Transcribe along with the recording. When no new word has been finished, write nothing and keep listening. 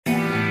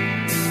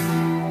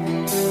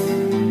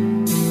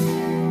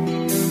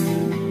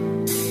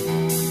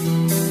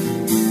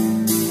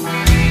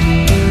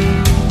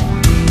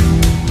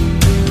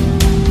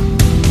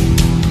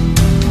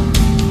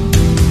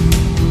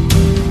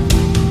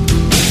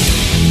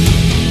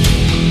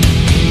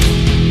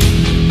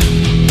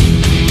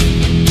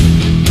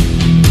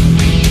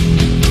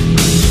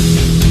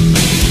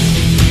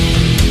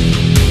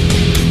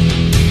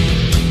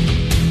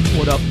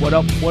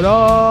What up? What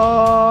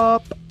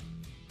up?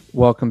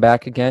 Welcome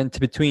back again to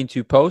Between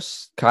Two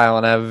Posts. Kyle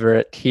and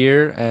Everett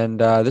here, and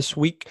this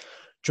week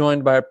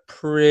joined by a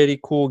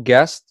pretty cool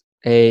guest,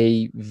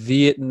 a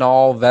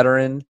Vietnam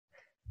veteran.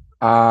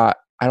 I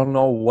don't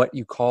know what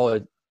you call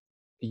a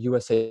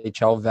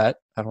USHL vet.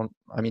 I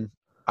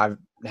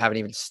haven't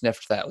even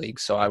sniffed that league,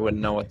 so I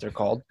wouldn't know what they're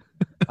called.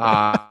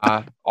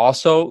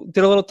 Also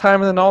did a little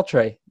time in the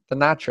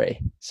Natre.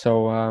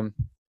 So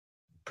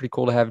pretty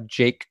cool to have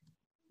Jake,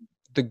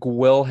 the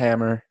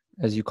Gwillhammer,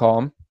 as you call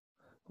him.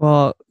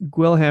 Well,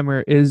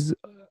 Gwillhammer is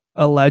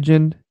a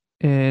legend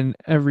in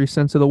every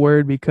sense of the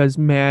word because,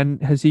 man,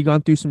 has he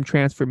gone through some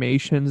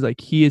transformations.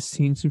 Like, he has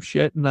seen some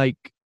shit. And, like,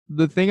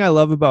 the thing I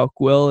love about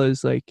Gwill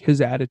is, like,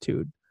 his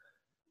attitude.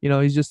 You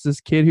know, he's just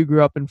this kid who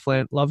grew up in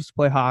Flint, loves to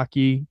play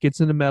hockey, gets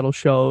into metal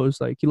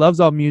shows. Like, he loves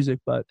all music,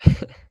 but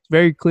it's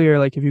very clear,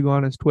 like, if you go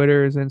on his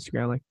Twitter, his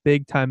Instagram, like,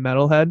 big-time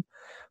metalhead.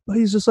 But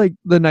he's just, like,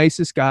 the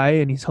nicest guy,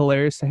 and he's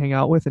hilarious to hang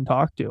out with and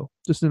talk to.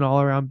 Just an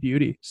all-around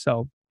beauty.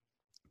 So,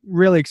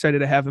 really excited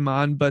to have him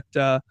on. But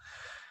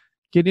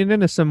getting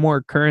into some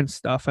more current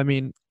stuff, I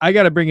mean, I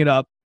got to bring it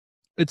up.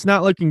 It's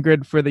not looking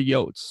good for the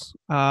Yotes.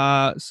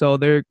 So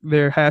their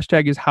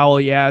hashtag is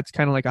Howl Yeah. It's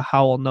kind of like a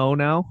Howl No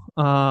now.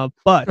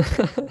 But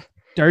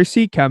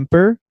Darcy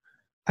Kemper,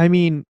 I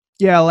mean,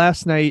 yeah,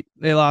 last night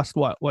they lost,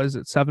 what was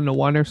it,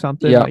 7-1 or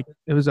something? Yeah. Like,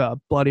 it was a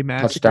bloody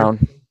match.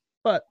 Touchdown.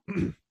 But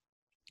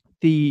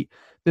the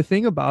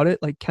thing about it,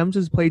 like, Kems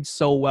has played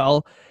so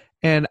well.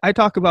 And I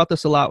talk about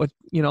this a lot with,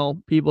 you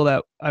know, people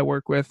that I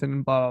work with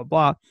and blah, blah,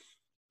 blah.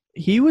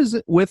 He was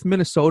with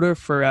Minnesota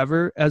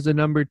forever as a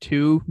number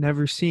 2,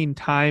 never seen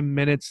time,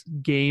 minutes,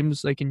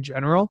 games, like, in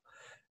general.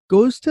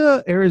 Goes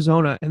to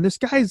Arizona, and this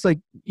guy's, like,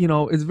 you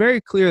know, it's very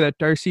clear that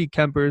Darcy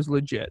Kemper is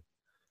legit.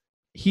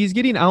 He's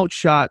getting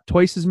outshot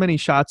twice as many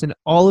shots in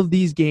all of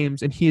these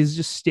games, and he is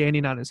just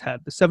standing on his head.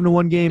 The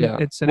 7-1 game,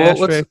 it's an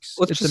asterisk.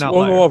 Let's it's just an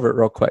outlier. go over it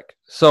real quick.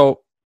 So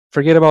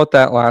forget about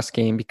that last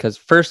game, because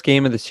first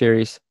game of the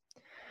series,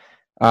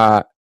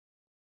 they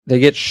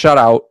get shut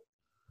out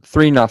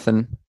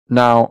 3-0.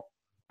 Now,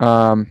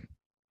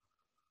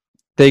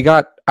 they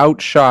got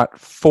outshot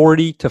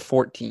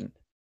 40-14.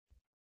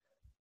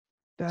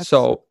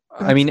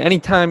 I mean,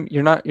 anytime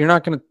you're not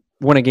going to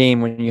win a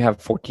game when you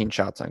have 14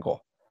 shots on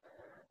goal.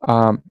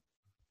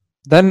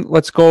 Then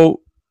let's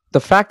go. The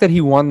fact that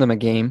he won them a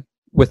game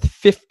with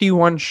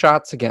 51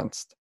 shots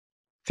against,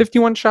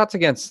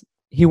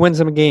 he wins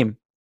them a game.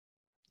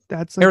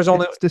 That's like,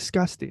 Arizona. It's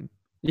disgusting.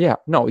 Yeah,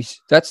 no,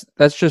 that's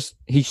just,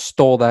 he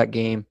stole that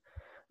game.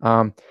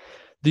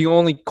 The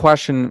only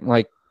question,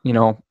 like, you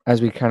know,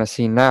 as we kind of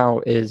see now,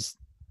 is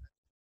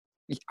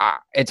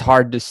it's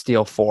hard to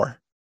steal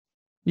 4.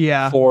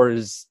 Yeah. 4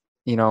 is,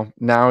 you know,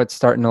 now it's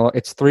starting to,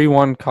 it's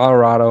 3-1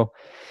 Colorado.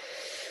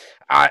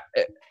 I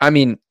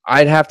mean,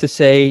 I'd have to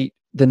say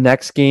the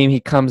next game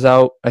he comes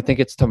out, I think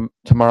it's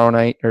tomorrow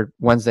night or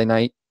Wednesday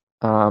night.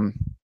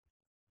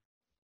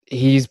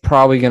 He's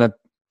probably going to,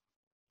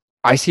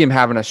 I see him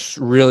having a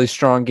really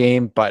strong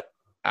game, but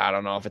I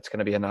don't know if it's going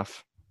to be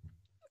enough.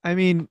 I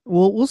mean,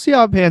 we'll see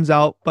how it pans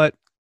out, but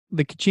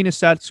the Kachina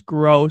set's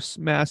gross.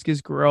 Mask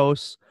is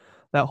gross.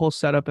 That whole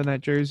setup and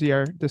that jersey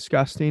are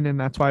disgusting, and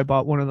that's why I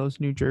bought one of those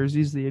new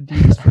jerseys, the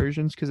Adidas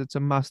versions, because it's a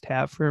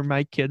must-have for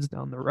my kids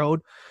down the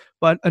road.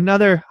 But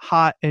another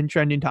hot and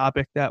trending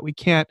topic that we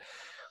can't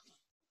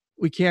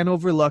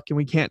overlook and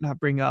we can't not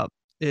bring up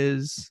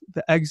is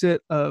the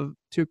exit of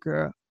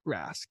Tuukka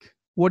Rask.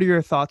 What are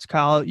your thoughts,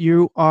 Kyle?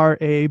 You are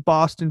a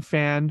Boston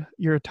fan.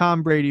 You're a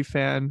Tom Brady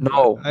fan.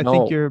 I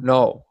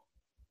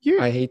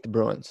hate the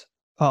Bruins.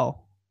 Oh,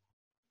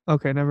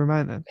 okay. Never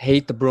mind then.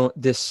 Hate the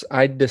Bruins.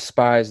 I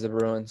despise the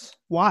Bruins.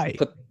 Why?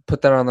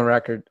 Put that on the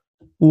record.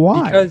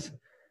 Why? Because,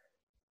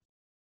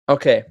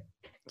 okay,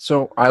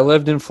 so I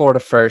lived in Florida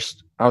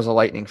first. I was a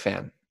Lightning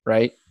fan,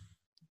 right?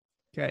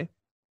 Okay.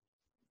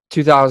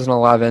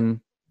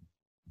 2011,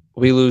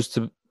 we lose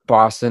to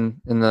Boston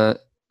in the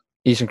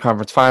Eastern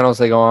Conference Finals.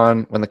 They go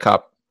on, win the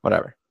cup,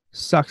 whatever.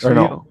 Sucks for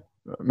you.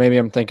 Maybe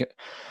I'm thinking.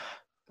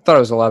 I thought it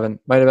was 11.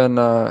 Might have been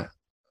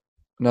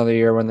another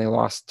year when they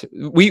lost.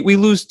 We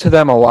lose to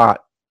them a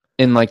lot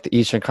in, like, the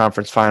Eastern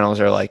Conference Finals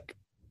or, like,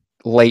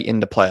 late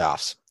into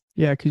playoffs.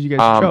 Yeah, because you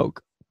guys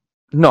choke.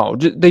 No,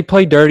 they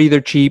play dirty.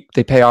 They're cheap.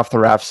 They pay off the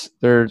refs.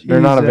 They're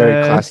not a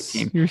very classy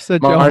team. You're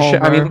such a homer.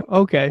 I mean,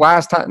 okay.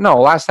 Last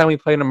time we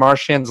played in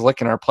Marchand's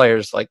licking our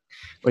players. Like,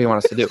 what do you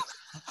want us to do?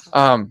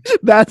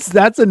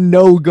 That's a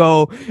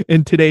no-go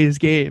in today's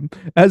game.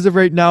 As of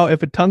right now,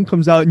 if a tongue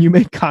comes out and you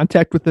make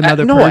contact with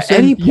another person, at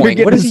any point, you're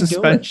getting what is he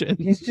suspension.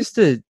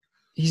 Doing?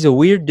 He's a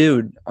weird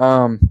dude.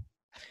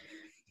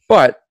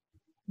 But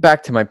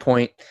back to my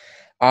point.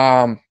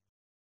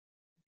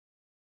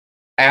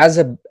 As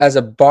a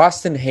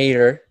Boston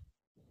hater,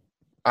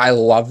 I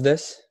love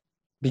this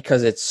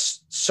because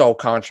it's so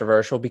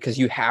controversial, because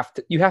you have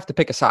to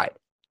pick a side,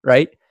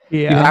 right?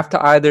 Yeah. You have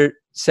to either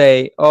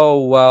say,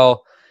 oh,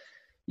 well,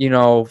 you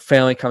know,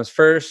 family comes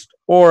first,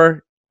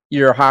 or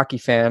you're a hockey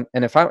fan.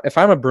 And if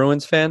I'm a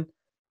Bruins fan,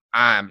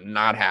 I'm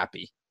not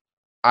happy.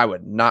 I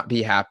would not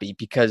be happy,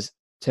 because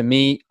to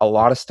me, a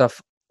lot of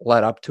stuff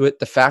led up to it.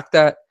 The fact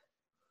that,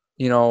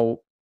 you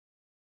know,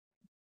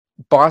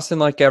 Boston,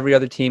 like every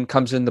other team,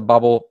 comes in the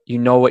bubble. You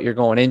know what you're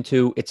going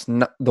into. It's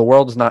not, the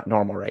world is not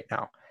normal right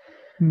now.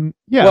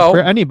 Yeah, well, for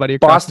anybody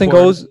across Boston the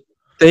board.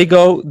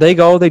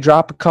 goes, they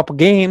drop a couple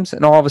games,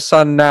 and all of a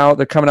sudden now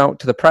they're coming out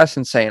to the press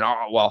and saying,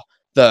 "Oh, well,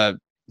 the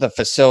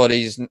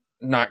facility's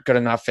not good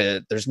enough.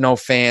 There's no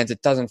fans.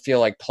 It doesn't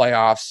feel like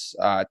playoffs."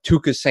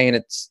 Tuca's saying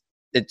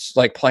it's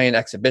like playing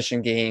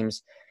exhibition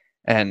games,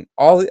 and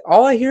all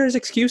I hear is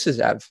excuses.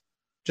 Ev,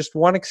 just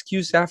one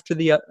excuse after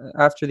the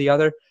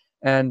other,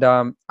 and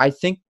I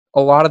think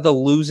a lot of the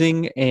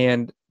losing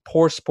and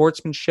poor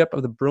sportsmanship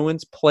of the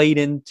Bruins played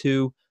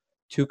into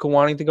Tuca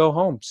wanting to go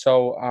home.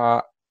 So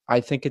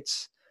I think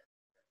it's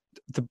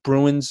the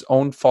Bruins'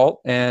 own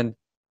fault. And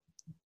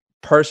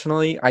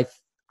personally,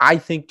 I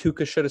think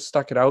Tuca should have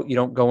stuck it out. You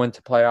don't go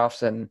into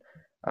playoffs and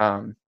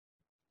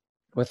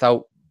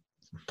without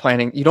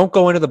planning. You don't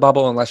go into the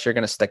bubble unless you're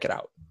going to stick it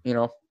out, you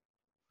know?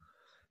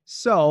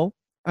 So,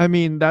 I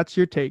mean, that's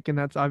your take, and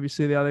that's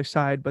obviously the other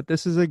side. But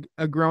this is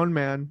a grown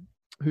man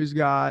who's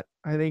got,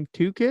 I think,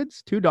 2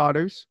 kids, 2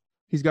 daughters.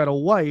 He's got a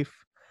wife.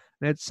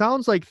 And it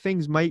sounds like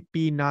things might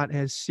be not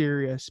as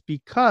serious,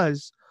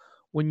 because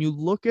when you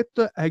look at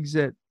the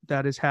exit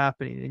that is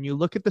happening and you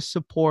look at the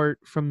support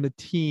from the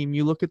team,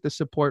 you look at the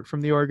support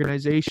from the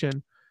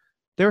organization,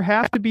 there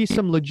have to be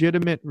some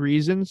legitimate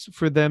reasons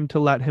for them to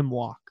let him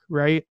walk,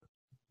 right?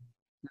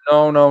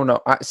 No. I'm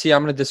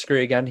going to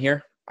disagree again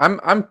here.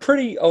 I'm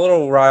pretty a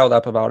little riled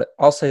up about it.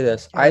 I'll say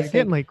this. Yeah, I think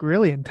getting like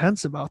really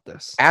intense about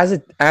this. As a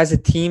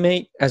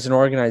teammate, as an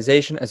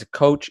organization, as a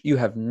coach, you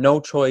have no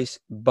choice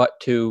but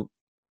to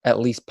at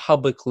least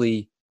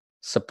publicly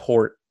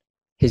support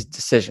his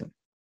decision.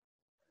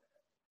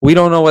 We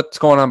don't know what's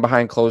going on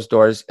behind closed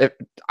doors.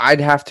 I'd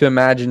have to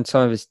imagine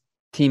some of his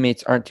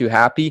teammates aren't too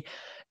happy.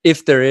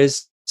 If there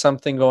is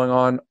something going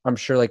on, I'm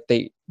sure like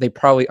they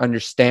probably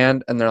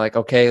understand and they're like,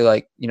 okay,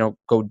 like, you know,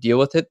 go deal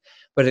with it.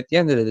 But at the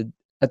end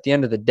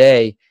of the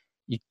day,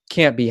 you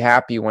can't be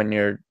happy when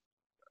your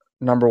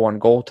number one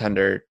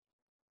goaltender,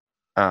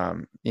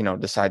 you know,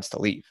 decides to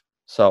leave.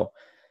 So,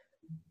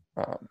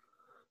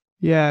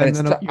 yeah, and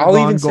then I'll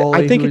even say,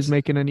 I think who's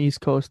making an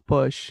East Coast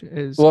push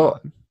is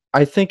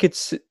I think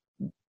it's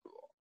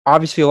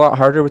obviously a lot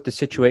harder with the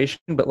situation,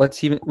 but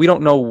we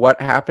don't know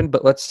what happened,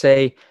 but let's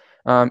say,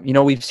 you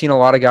know, we've seen a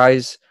lot of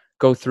guys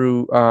go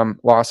through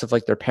loss of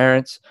like their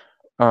parents,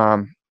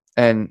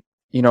 and,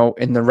 you know,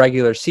 in the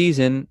regular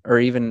season or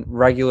even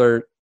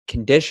regular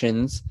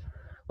conditions,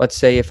 let's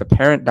say if a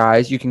parent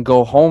dies, you can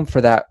go home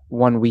for that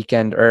one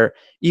weekend, or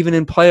even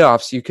in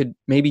playoffs, you could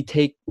maybe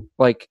take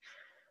like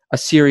a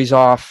series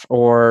off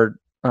or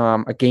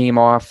a game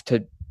off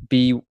to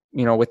be,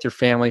 you know, with your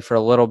family for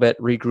a little bit,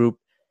 regroup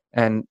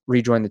and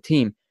rejoin the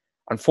team.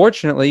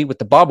 Unfortunately, with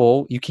the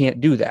bubble, you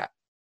can't do that.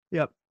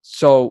 Yep.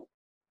 So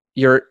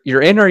you're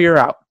in or you're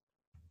out.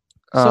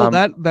 So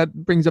that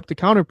brings up the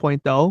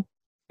counterpoint, though.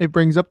 It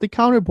brings up the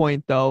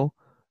counterpoint, though,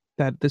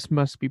 that this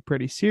must be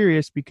pretty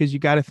serious, because you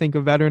got to think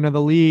a veteran of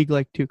the league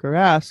like Tuukka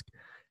Rask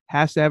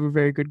has to have a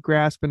very good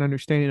grasp and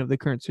understanding of the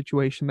current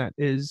situation that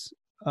is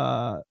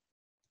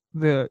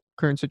the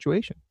current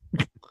situation.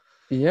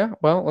 Yeah,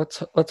 well,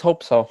 let's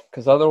hope so,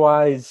 because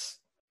otherwise,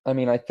 I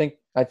mean, I think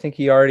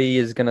he already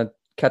is gonna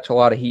catch a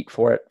lot of heat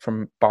for it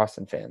from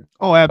Boston fans.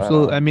 Oh,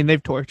 absolutely. I mean,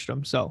 they've torched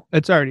him, so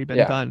it's already been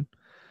done.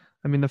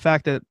 I mean, the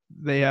fact that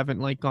they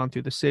haven't like gone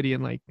through the city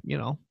and like, you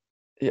know,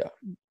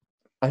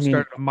 I mean,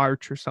 started a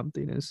march or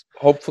something is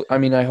hopefully. I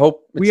mean, I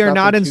hope we are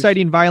not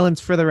inciting violence,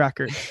 for the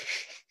record.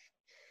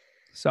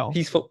 So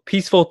peaceful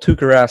Tuukka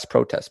Rask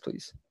protest,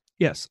 please.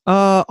 Yes.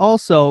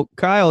 Also,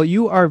 Kyle,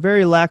 you are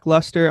very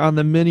lackluster on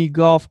the mini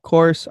golf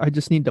course. I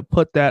just need to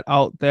put that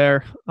out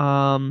there.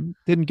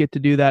 Didn't get to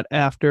do that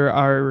after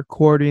our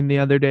recording the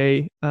other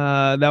day.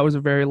 That was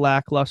a very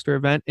lackluster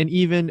event, and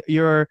even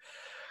your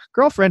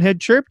girlfriend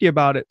had chirped you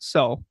about it.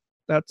 So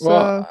that's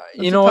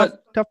you know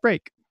what, tough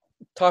break.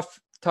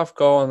 Tough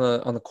go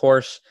on the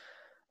course.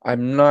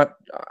 I'm not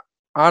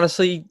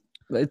honestly.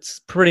 It's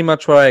pretty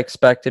much what I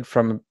expected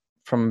from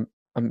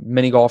a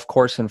mini golf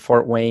course in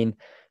Fort Wayne.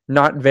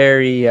 Not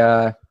very,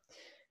 not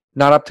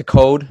up to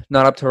code,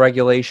 not up to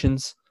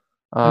regulations.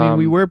 I mean,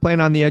 we were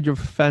playing on the edge of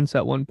a fence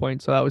at one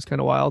point, so that was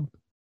kind of wild.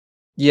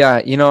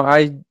 Yeah, you know,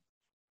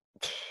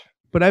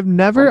 but I've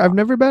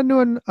never been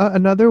to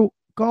another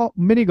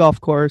mini golf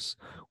course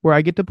where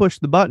I get to push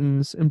the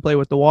buttons and play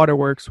with the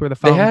waterworks, where the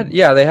fountain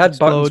they had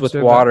buttons with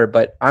water,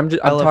 but I'm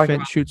talking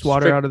about shoots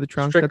water out of the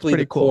trunk. That's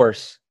pretty cool.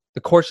 Course.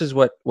 The course is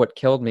what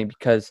killed me,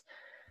 because,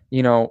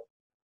 you know,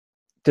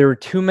 there were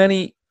too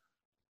many.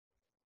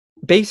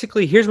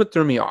 Basically, here's what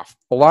threw me off.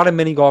 A lot of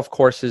mini golf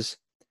courses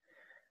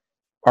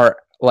are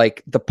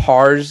like, the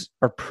pars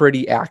are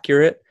pretty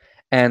accurate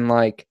and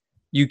like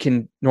you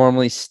can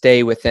normally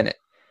stay within it.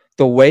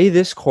 The way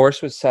this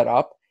course was set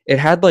up, it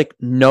had like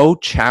no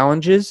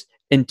challenges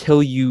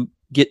until you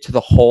get to the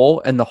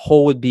hole, and the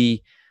hole would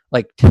be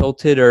like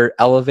tilted or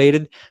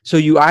elevated. So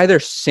you either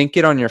sink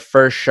it on your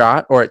first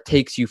shot or it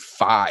takes you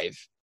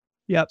 5.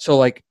 Yep. So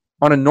like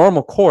on a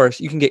normal course,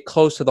 you can get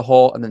close to the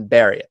hole and then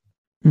bury it.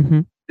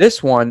 Mm-hmm.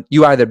 This one,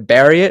 you either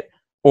bury it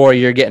or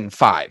you're getting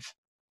 5.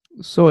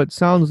 So it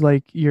sounds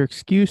like your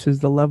excuse is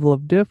the level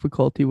of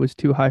difficulty was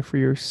too high for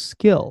your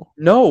skill.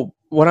 No,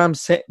 what I'm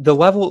saying, the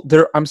level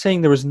there, I'm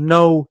saying there was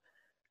no,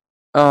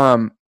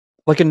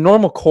 like a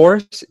normal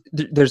course,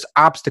 there's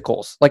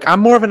obstacles. Like I'm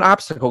more of an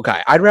obstacle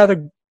guy. I'd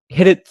rather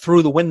hit it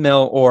through the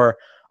windmill or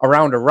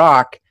around a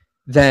rock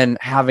than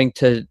having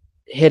to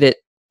hit it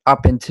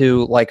up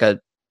into like a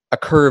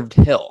curved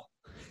hill.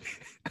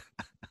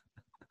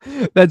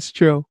 That's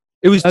true.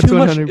 It was That's too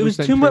much. It was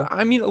 100% too much. true.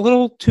 I mean, a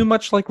little too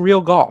much like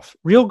real golf.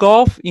 Real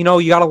golf, you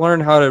got to learn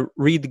how to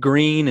read the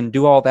green and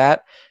do all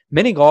that.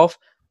 Mini golf,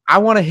 I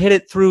want to hit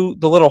it through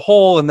the little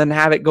hole and then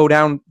have it go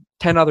down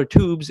 10 other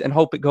tubes and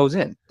hope it goes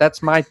in.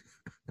 That's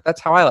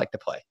how I like to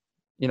play,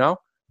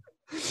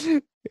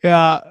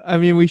 Yeah, I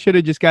mean, we should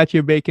have just got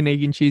you a bacon,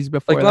 egg, and cheese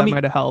before. Like, that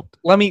might have helped.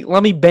 Let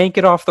me bank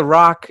it off the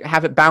rock,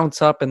 have it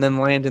bounce up, and then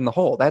land in the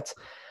hole.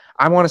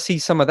 I want to see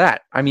some of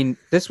that. I mean,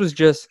 this was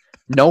just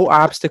no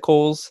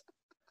obstacles,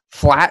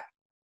 flat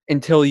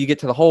until you get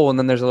to the hole, and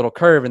then there's a little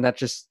curve, and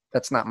that's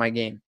not my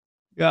game.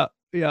 Yeah.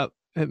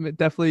 It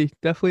definitely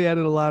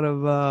added a lot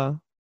of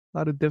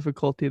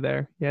difficulty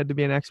there. You had to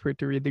be an expert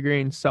to read the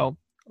greens. So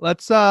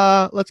let's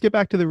get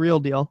back to the real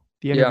deal.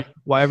 The interview,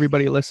 why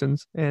everybody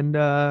listens. And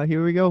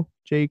here we go.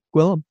 Jake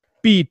Gwillem.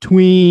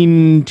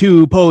 Between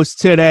two posts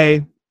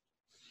today,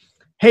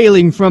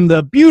 hailing from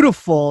the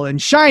beautiful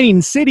and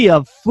shining city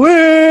of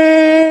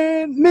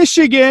Flint,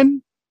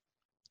 Michigan,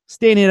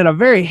 standing at a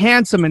very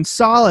handsome and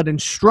solid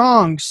and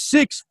strong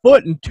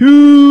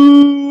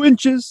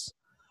 6'2",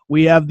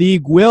 we have the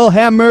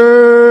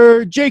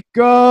Gwillhammer,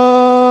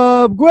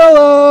 Jacob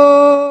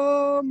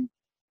Gwillem.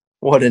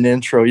 What an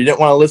intro. You didn't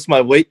want to list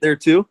my weight there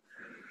too?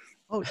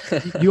 Oh,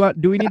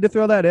 do we need to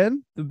throw that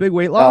in? The big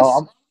weight loss?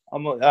 No.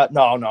 Well, you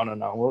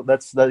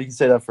can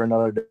say that for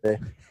another day.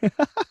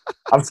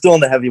 I'm still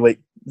in the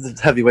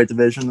heavyweight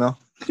division though.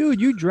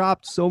 Dude, you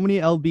dropped so many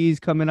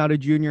LBs coming out of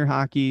junior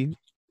hockey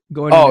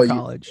going into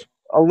college.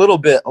 A little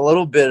bit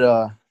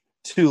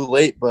too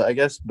late, but I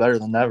guess better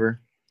than never.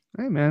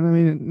 Hey man, I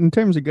mean, in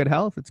terms of good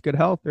health, it's good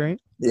health, right?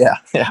 Yeah.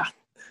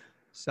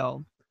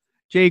 So,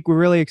 Jake, we're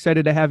really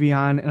excited to have you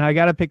on, and I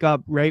got to pick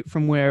up right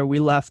from where we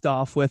left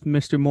off with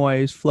Mr.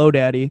 Moyes, Flow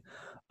Daddy.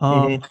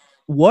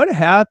 What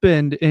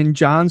happened in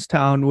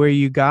Johnstown where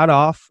you got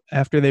off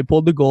after they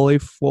pulled the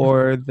goalie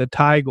for the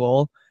tie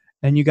goal,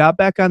 and you got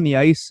back on the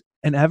ice,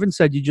 and Evan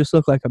said you just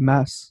look like a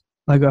mess,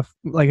 like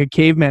a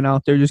caveman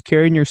out there, just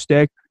carrying your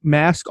stick,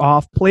 mask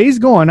off, plays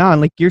going on,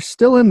 like you're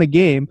still in the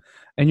game,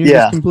 and you're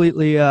just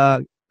completely,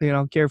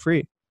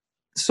 carefree.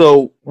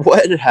 So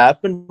what had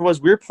happened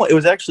was we were playing. It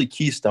was actually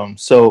Keystone.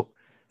 So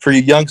for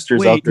you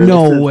youngsters out there,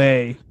 no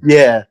way.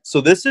 Yeah.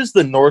 So this is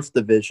the North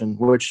Division,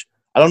 which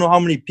I don't know how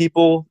many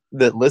people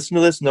that listen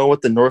to this know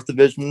what the North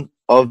Division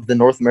of the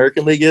North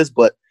American League is,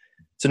 but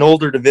it's an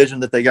older division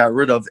that they got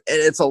rid of. And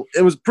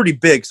it was pretty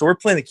big. So we're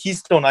playing the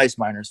Keystone Ice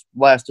Miners.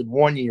 Lasted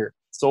 1 year.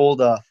 It's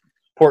old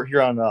Port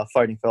Huron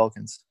Fighting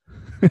Falcons.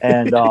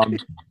 And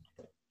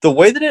the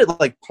way that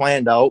it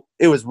planned out,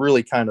 it was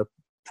really kind of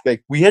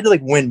like we had to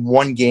win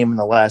one game in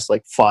the last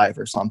 5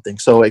 or something.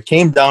 So it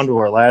came down to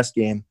our last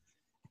game.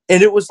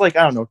 And it was I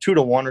don't know,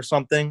 2-1 or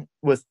something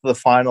with the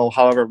final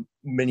however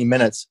many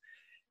minutes.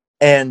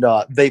 And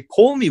they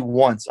pulled me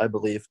once, I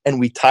believe, and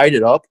we tied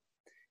it up.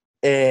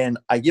 And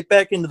I get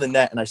back into the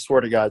net, and I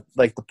swear to God,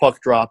 the puck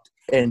dropped.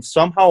 And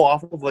somehow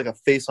off of a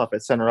face-off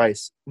at center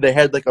ice, they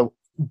had a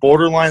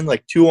borderline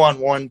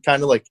 2-on-1,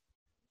 kind of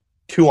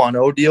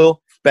 2-on-0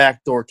 deal,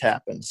 backdoor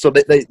tapping. So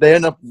they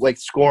end up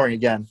scoring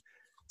again.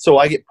 So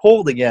I get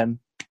pulled again,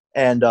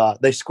 and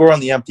they score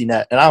on the empty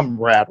net, and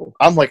I'm rattled.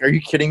 I'm like, are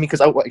you kidding me?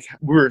 Because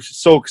we were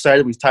so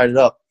excited we tied it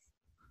up.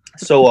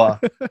 So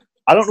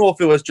I don't know if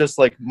it was just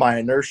my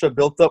inertia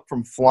built up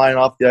from flying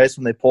off the ice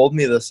when they pulled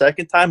me the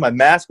second time. My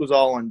mask was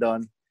all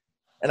undone,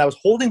 and I was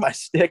holding my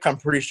stick, I'm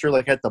pretty sure,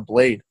 at the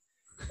blade.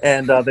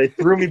 And they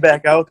threw me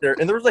back out there,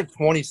 and there was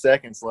 20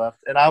 seconds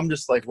left, and I'm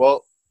just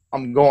well,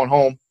 I'm going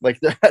home. I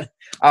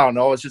don't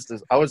know. It's just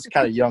I was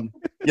kind of young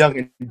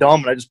and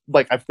dumb, and I just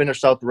I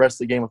finished out the rest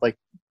of the game with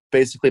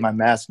basically my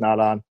mask not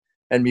on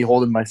and me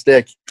holding my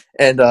stick.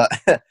 And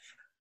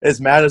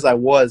as mad as I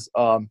was,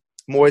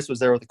 Moise was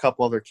there with a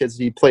couple other kids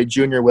that he played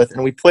junior with,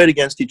 and we played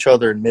against each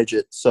other in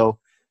midget. So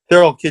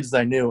they're all kids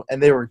I knew,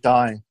 and they were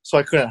dying. So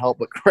I couldn't help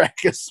but crack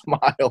a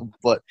smile.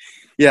 But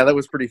yeah, that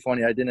was pretty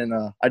funny. I didn't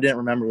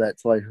remember that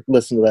till I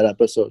listened to that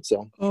episode.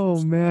 So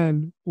oh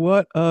man,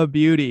 what a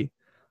beauty!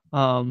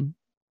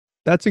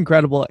 That's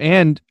incredible.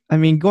 And I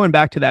mean, going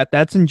back to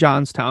that's in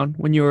Johnstown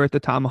when you were at the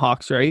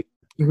Tomahawks, right?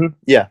 Mm-hmm.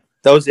 Yeah,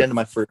 that was the end of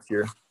my first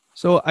year.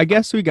 So I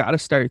guess we got to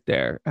start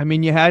there. I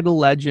mean, you had a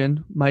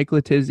legend, Mike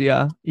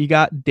Letizia. You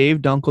got Dave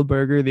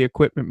Dunkelberger, the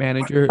equipment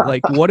manager.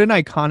 What an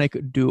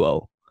iconic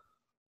duo.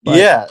 But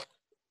yeah.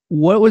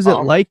 What was it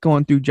like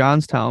going through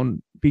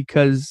Johnstown?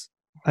 Because,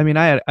 I mean,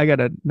 I got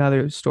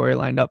another story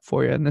lined up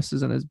for you, and this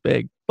isn't as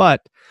big.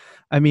 But,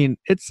 I mean,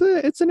 it's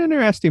an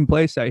interesting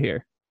place, I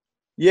hear.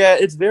 Yeah,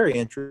 it's very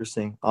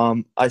interesting.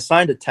 I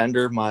signed a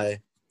tender my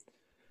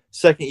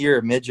second year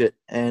at midget,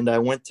 and I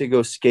went to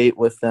go skate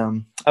with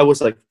them. I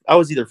was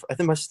either, I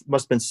think must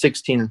have been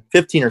 16,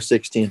 15 or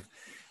 16.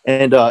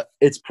 And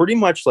it's pretty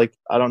much like,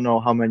 I don't know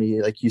how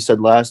many, like you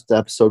said last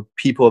episode,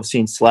 people have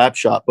seen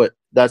Slapshot, but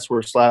that's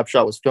where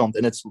Slapshot was filmed,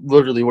 and it's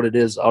literally what it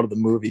is out of the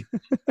movie.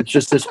 It's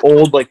just this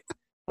old like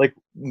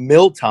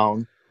mill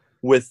town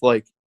with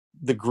like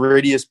the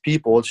grittiest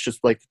people. It's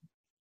just like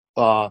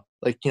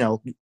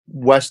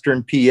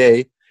Western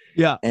PA,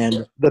 Yeah.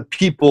 and the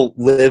people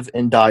live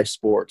and die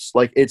sports.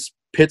 Like it's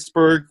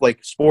Pittsburgh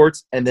like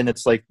sports, and then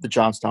it's like the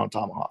Johnstown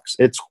Tomahawks.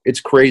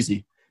 It's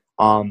crazy.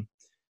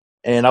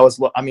 And I was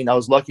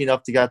lucky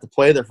enough to get to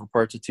play there for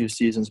parts of 2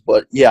 seasons.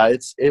 But yeah,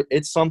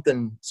 it's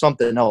something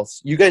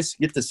else. You guys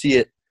get to see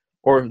it,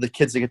 or the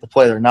kids that get to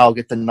play there now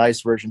get the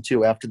nice version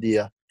too after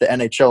the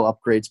NHL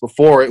upgrades.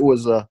 Before it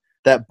was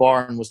that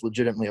barn was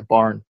legitimately a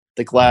barn.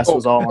 The glass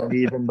was all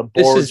uneven. The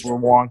boards were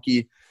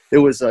wonky. It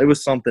was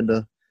something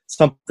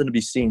to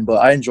be seen. But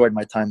I enjoyed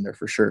my time there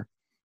for sure.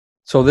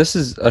 So this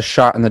is a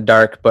shot in the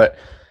dark, but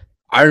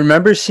I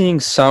remember seeing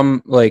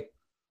some like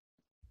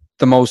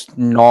the most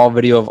null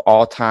video of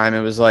all time.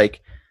 It was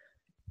like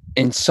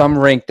in some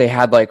rink they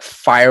had like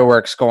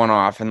fireworks going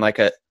off, and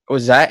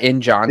was that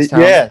in Johnstown?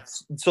 Yeah.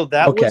 So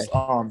that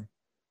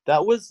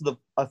was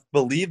I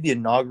believe the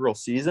inaugural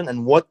season,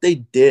 and what they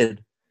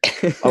did,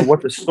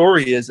 what the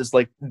story is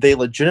like they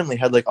legitimately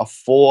had like a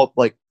full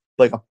like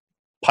a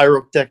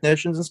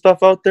pyrotechnicians and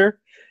stuff out there,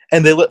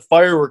 and they lit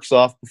fireworks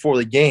off before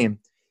the game.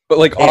 But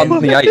like on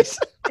the ice.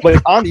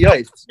 Like on the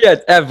ice. Yeah,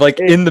 Ev, like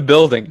in the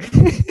building.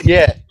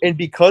 Yeah, and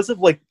because of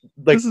like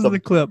this is the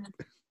clip.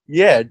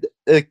 Yeah,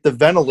 like the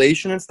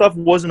ventilation and stuff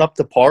wasn't up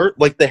to par.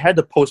 Like they had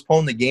to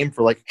postpone the game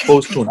for like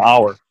close to an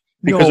hour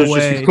because No it was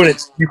way.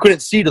 just you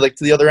couldn't see to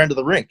the other end of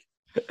the rink.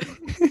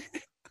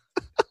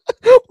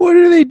 What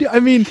do they do? I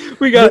mean,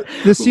 we got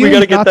the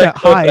ceiling's get not that that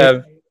clip, high.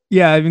 Ev.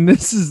 Yeah, I mean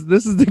this is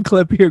the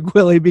clip here,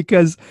 Willie,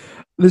 because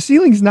the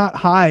ceiling's not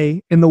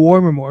high in the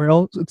War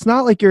Memorial. It's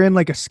not like you're in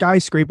like a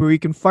skyscraper where you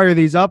can fire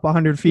these up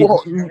 100 feet.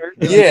 Well,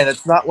 yeah, and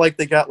it's not like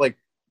they got like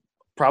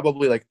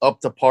probably like up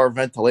to par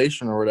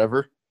ventilation or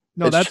whatever.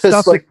 No, It's that's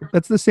just stuff. like-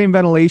 That's the same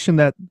ventilation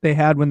that they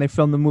had when they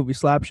filmed the movie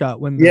Slapshot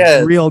when the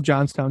Yeah. real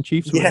Johnstown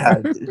Chiefs were Yeah,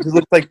 there. it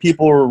looked like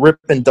people were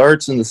ripping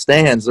darts in the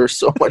stands. There's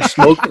so much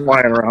smoke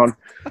flying around.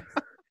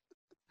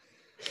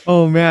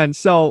 Oh man!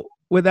 So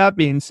with that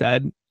being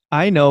said,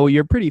 I know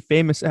you're pretty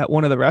famous at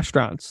one of the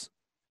restaurants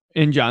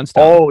in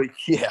Johnstown. Oh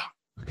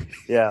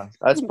yeah.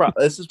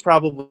 This is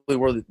probably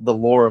where the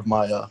lore of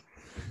my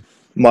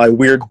my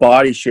weird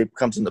body shape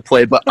comes into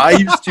play. But I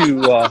used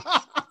to.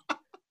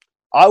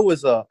 I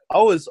was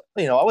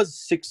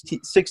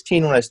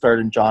 16 when I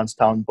started in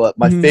Johnstown, but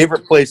my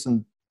favorite place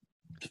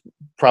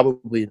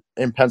probably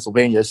in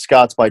Pennsylvania is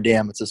Scott's by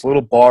Dam. It's this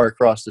little bar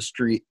across the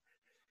street,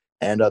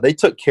 and they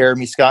took care of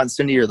me. Scott and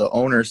Cindy are the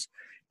owners,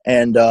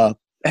 and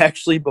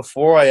actually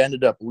before I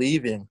ended up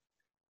leaving,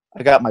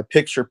 I got my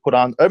picture put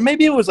on, or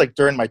maybe it was like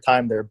during my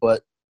time there,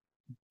 but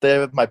they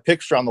have my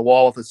picture on the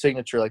wall with a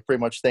signature, like pretty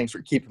much thanks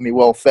for keeping me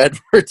well fed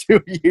for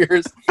 2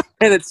 years,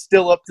 and it's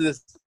still up to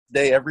this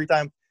day. Every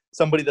time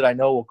somebody that I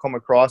know will come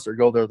across or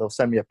go there, they'll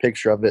send me a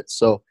picture of it.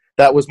 So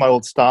that was my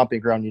old stomping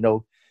ground,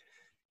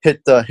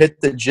 hit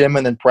the gym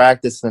and then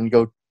practice and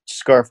go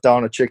scarf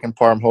down a chicken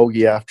parm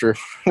hoagie after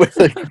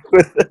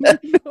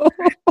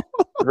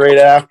right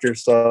after.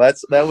 So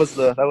that was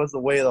the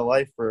way of the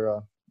life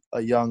for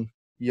a young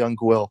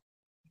Gwill.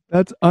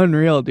 That's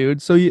unreal,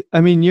 dude. So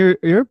you're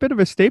a bit of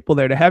a staple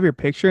there to have your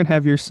picture and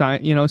have your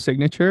sign,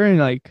 signature, and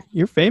like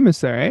you're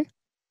famous there, eh?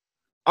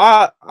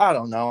 I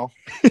don't know.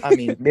 I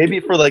mean, maybe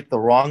for like the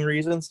wrong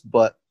reasons,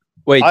 but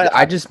wait,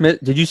 I just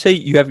missed. Did you say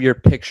you have your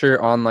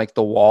picture on like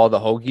the wall of the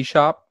hoagie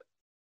shop?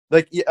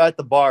 Like at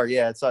the bar,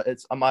 yeah.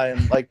 It's am I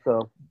in like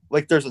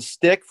there's a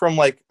stick from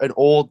like an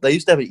old. They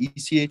used to have an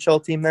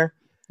ECHL team there.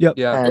 Yep.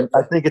 Yeah. And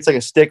I think it's like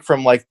a stick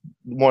from like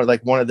more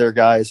like one of their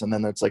guys, and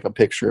then it's like a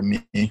picture of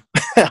me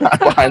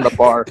behind the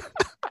bar.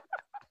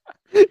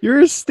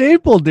 You're a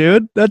staple,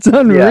 dude. That's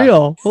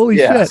unreal. Holy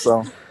shit.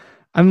 So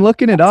I'm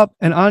looking it up,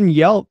 and on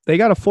Yelp, they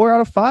got a 4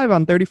 out of 5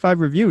 on 35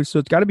 reviews. So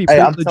it's got to be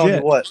pretty I'm legit. telling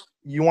you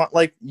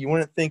what, you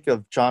wouldn't think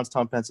of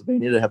Johnstown,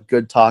 Pennsylvania to have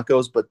good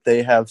tacos, but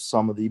they have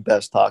some of the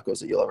best tacos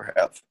that you'll ever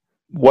have.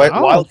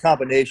 Wow. Wild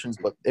combinations,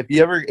 but if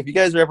you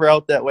guys are ever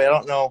out that way, I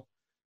don't know,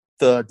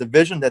 the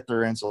division that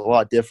they're in is a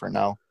lot different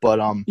now. But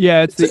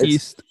yeah, it's the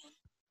East.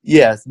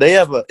 Yeah, they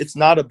have it's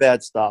not a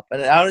bad stop,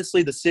 and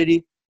honestly, the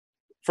city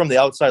from the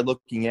outside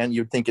looking in,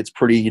 you'd think it's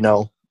pretty,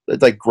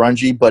 like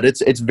grungy, but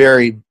it's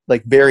very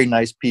very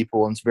nice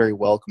people, and it's very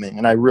welcoming,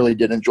 and I really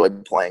did enjoy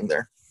playing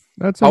there.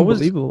 That's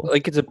unbelievable.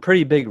 It's a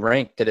pretty big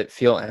rink. Did it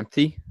feel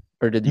empty,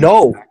 or did you?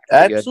 No,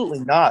 absolutely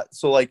not.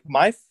 So like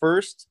my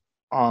first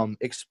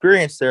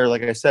experience there,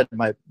 like I said,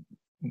 my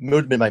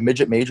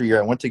midget major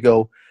year, I went to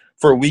go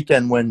for a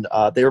weekend when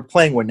they were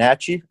playing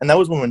Wenatchee, and that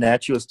was when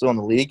Wenatchee was still in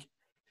the league,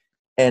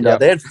 and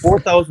they had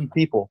 4,000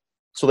 people.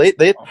 So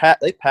they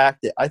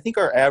packed it. I think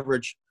our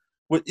average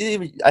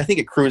I think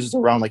it cruises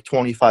around like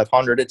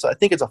 2,500. I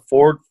think it's a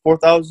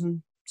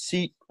 4,000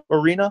 seat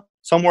arena,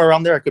 somewhere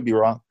around there. I could be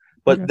wrong,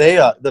 but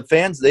Okay. the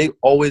fans, they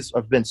always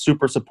have been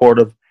super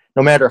supportive.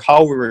 No matter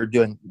how we were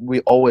doing, we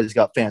always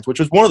got fans, which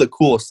was one of the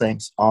coolest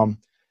things.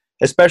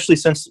 Especially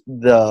since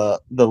the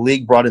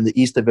league brought in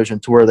the East Division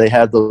to where they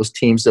had those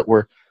teams that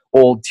were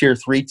old Tier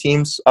 3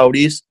 teams out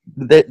east.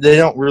 They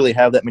don't really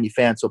have that many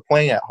fans, so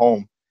playing at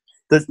home,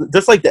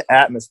 just like the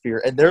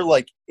atmosphere, and they're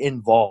like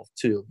involved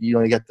too. You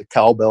know, you got the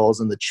cowbells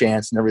and the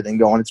chants and everything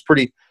going. It's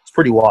pretty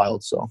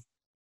wild. So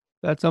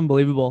That's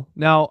unbelievable.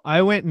 Now,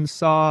 I went and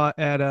saw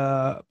at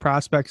a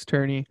prospects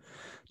tourney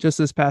just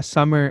this past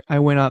summer. I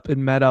went up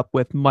and met up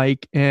with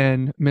Mike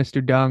and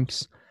Mr.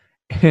 Dunks,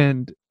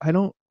 and I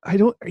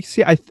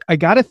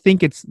gotta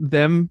think it's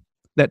them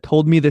that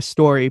told me this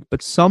story,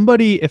 but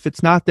somebody, if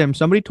it's not them,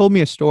 somebody told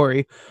me a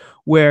story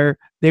where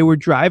they were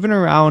driving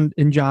around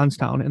in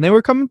Johnstown and they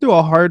were coming through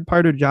a hard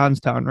part of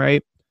Johnstown,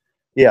 right?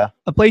 yeah,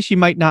 A place you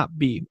might not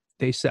be,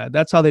 they said.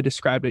 That's how they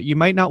described it. You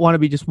might not want to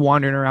be just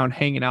wandering around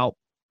hanging out.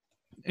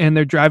 And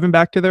they're driving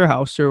back to their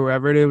house or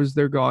wherever it is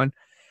they're going.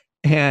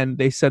 And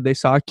they said they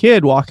saw a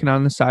kid walking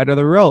on the side of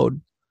the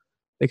road.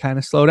 They kind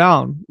of slow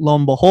down. Lo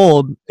and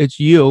behold, it's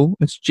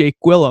Jake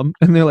Gwillem.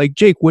 And they're like,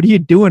 Jake, what are you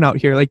doing out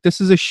here? Like, this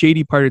is a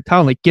shady part of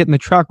town. Like, get in the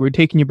truck. We're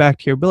taking you back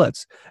to your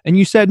billets. And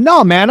you said,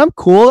 no, man, I'm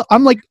cool.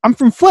 I'm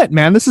from Flint,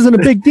 man. This isn't a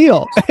big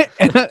deal.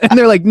 and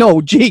they're like,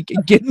 no, Jake,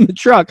 get in the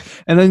truck.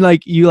 And then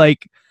you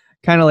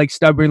kind of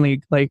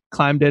stubbornly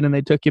climbed in and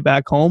they took you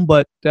back home.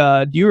 But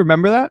do you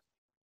remember that?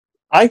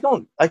 I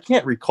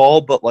can't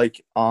recall, but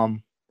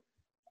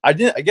I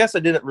guess I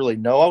didn't really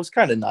know. I was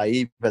kind of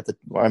naive I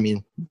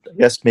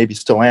guess maybe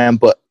still am,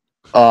 but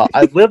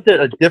I lived at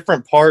a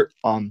different part.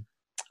 I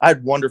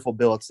had wonderful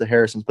billets, the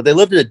Harrisons, but they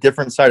lived at a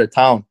different side of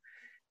town.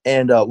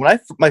 And when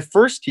my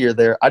first year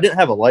there, I didn't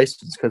have a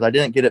license because I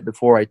didn't get it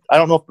before I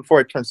don't know if before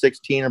I turned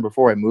 16 or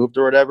before I moved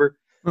or whatever.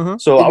 Uh-huh.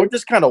 So I would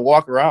just kind of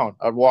walk around.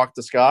 I'd walk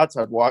to Scott's.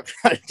 I'd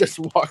just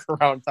walk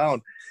around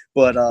town.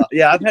 But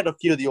yeah, I've had a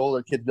few of the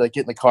older kids be like,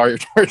 get in the car,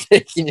 you're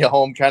taking you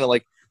home, kind of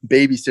like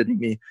babysitting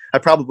me. I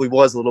probably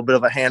was a little bit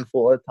of a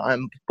handful at the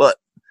time, but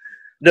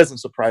it doesn't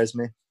surprise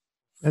me.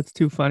 That's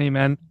too funny,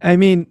 man. I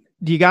mean,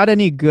 do you got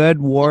any good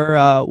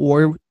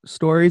war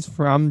stories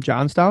from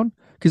Johnstown?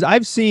 Because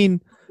I've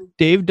seen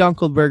Dave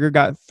Dunkelberger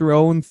got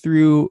thrown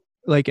through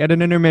at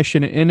an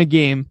intermission in a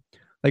game,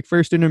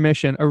 first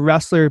intermission, a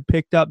wrestler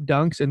picked up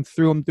Dunks and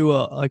threw him through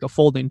a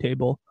folding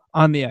table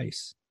on the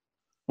ice.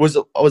 Was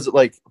it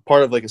like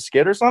part of a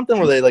skit or something?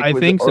 Were they I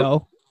think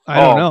so. I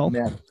don't know.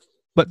 Man.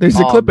 But there's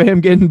a clip of him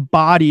getting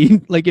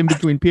bodied in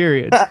between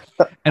periods.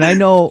 And I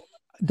know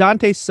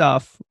Dante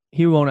Suff,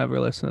 he won't ever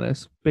listen to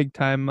this. Big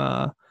time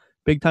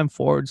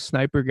forward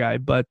sniper guy.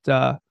 But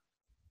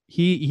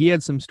he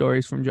had some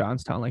stories from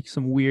Johnstown,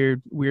 some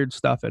weird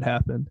stuff had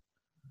happened.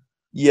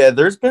 Yeah,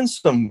 there's been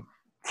some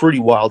pretty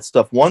wild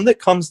stuff. One that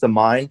comes to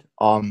mind,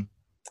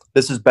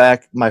 this is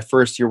back my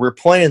first year. We're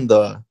playing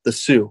the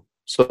Sioux.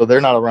 So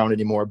they're not around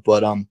anymore,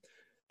 but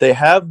they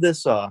have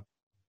this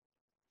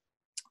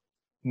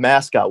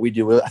mascot we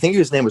do. I think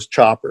his name was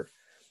Chopper,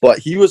 but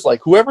he was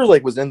whoever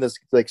was in this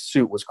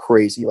suit was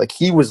crazy.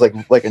 He was like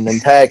an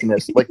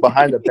antagonist,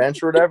 behind the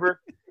bench or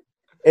whatever.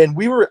 And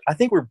I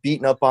think we're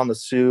beating up on the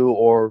Sioux,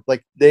 or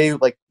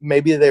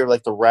maybe they were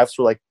the refs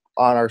were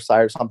on our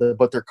side or something.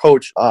 But their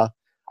coach, I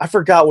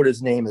forgot what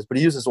his name is, but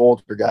he was this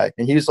older guy,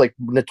 and he was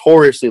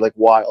notoriously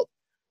wild.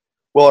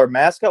 Well, our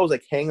mascot was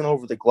hanging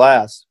over the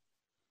glass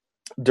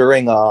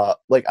during I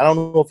don't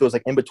know if it was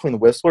in between the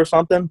whistle or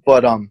something,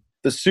 but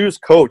the Sioux's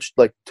coach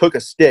took a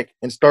stick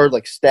and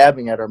started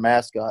stabbing at our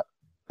mascot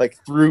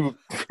through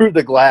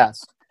the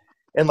glass,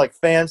 and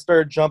fans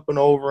started jumping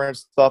over and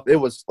stuff. It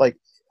was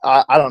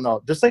I don't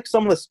know, just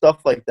some of the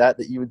stuff that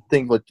you would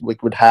think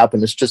would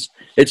happen. It's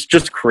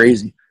just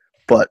crazy.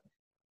 But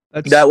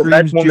that's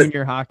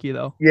junior hockey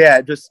though. Yeah,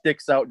 it just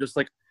sticks out, just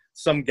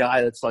some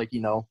guy that's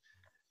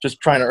just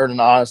trying to earn an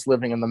honest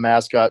living in the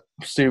mascot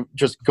suit,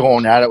 just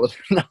going at it with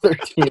another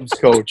team's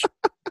coach.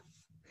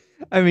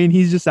 I mean,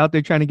 he's just out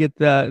there trying to get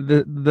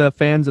the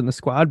fans and the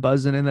squad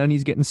buzzing, and then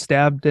he's getting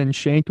stabbed and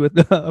shanked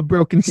with a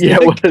broken stick.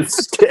 Yeah, with a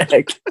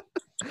stick.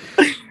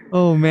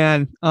 Oh,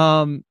 man.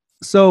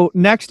 So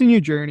next in your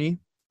journey,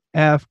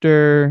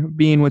 after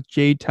being with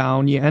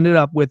J-Town, you ended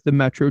up with the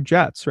Metro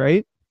Jets,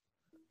 right?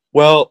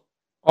 Well,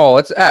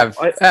 it's Ev.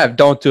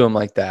 Don't do him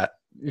like that.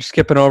 You're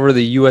skipping over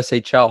the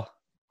USHL.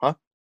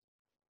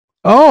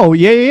 Oh,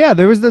 yeah.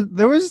 There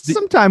was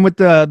some time with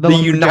the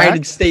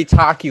United States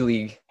Hockey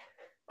League.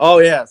 Oh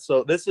yeah,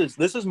 so this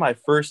is my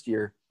first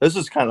year. This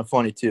is kind of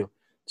funny too.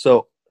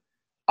 So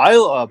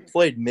I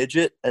played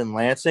midget in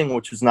Lansing,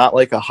 which is not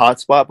a hot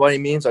spot by any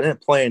means. I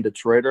didn't play in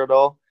Detroit at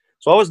all,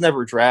 so I was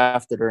never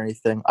drafted or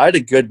anything. I had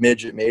a good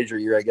midget major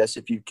year, I guess,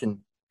 if you can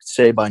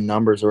say by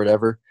numbers or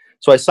whatever.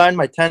 So I signed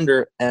my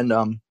tender,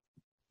 and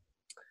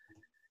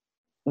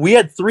we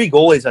had 3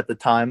 goalies at the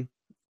time,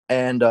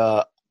 and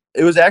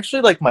it was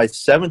actually my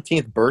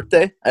 17th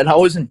birthday, and I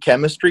was in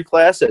chemistry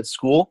class at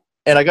school,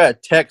 and I got a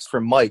text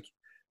from Mike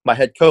my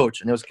head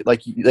coach, and it was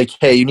like,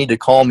 hey, you need to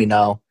call me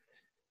now.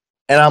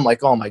 And I'm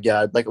like, oh my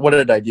God, like, what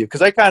did I do?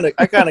 Because I kind of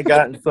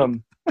got in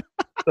some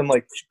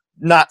like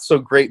not so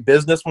great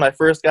business when I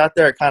first got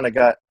there. I kind of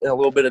got in a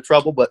little bit of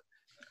trouble, but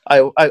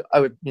I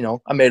would,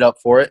 I made up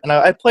for it. And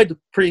I played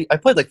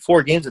like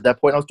 4 games at that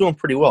point. And I was doing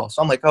pretty well.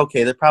 So I'm like,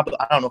 okay, I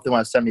don't know if they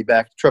want to send me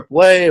back to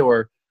AAA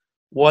or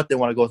what. They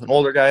want to go with an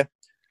older guy.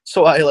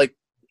 So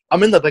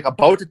I'm in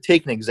about to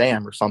take an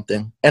exam or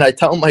something. And I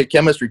tell my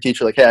chemistry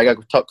teacher, like, hey, I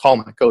got to call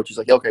my coach. He's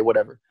like, okay,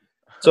 whatever.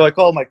 So I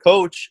called my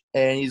coach,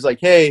 and he's like,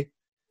 hey,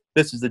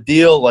 this is the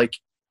deal. Like,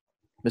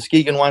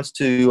 Muskegon wants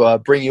to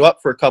bring you up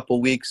for a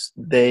couple weeks.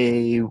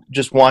 They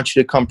just want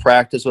you to come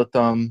practice with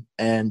them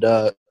and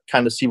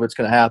kind of see what's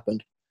going to happen.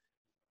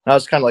 And I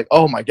was kind of like,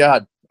 oh my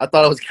God. I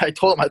thought I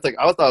told him, I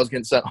thought I was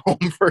getting sent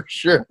home for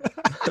sure.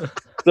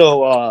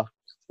 So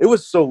it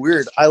was so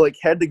weird. I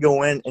had to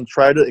go in and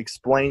try to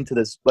explain to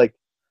this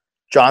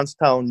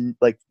Johnstown,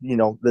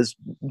 this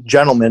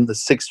gentleman, the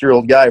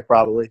 6-year-old guy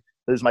probably,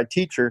 that was my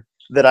teacher,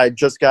 that I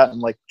just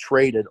gotten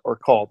traded or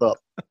called up.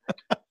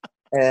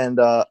 And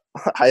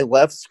I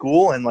left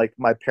school, and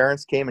my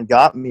parents came and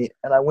got me,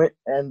 and I went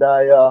and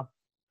I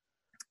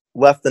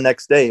left the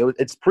next day.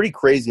 It's pretty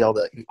crazy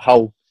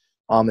how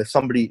if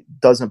somebody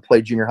doesn't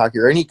play junior hockey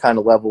or any kind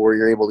of level where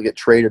you're able to get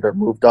traded or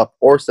moved up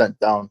or sent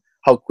down,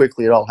 how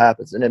quickly it all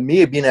happens. And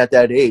me being at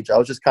that age, I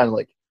was just kind of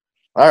like,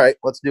 all right,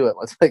 let's do it.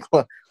 Let's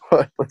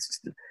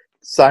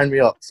sign me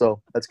up.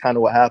 So that's kind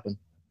of what happened.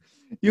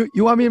 You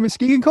want me a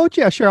Muskegon coach?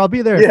 Yeah, sure. I'll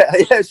be there.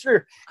 Yeah,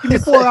 sure. Give me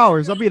 4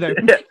 hours. I'll be there.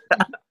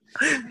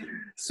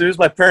 As soon as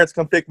my parents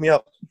come pick me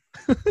up.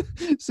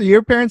 So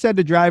your parents had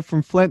to drive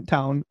from Flint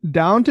Town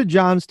down to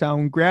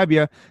Johnstown, grab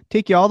you,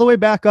 take you all the way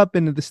back up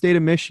into the state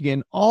of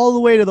Michigan, all the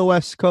way to the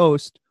west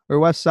coast or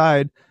west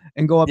side,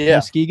 and go up to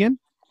Muskegon?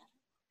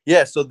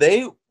 Yeah, so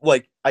they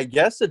I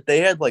guess that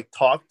they had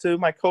talked to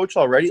my coach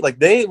already.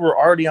 They were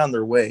already on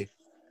their way.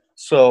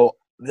 So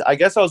I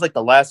guess I was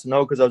the last to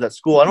know because I was at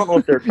school. I don't know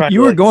if they were trying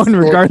you were going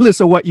regardless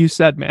of what you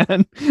said,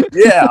 man.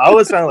 Yeah, I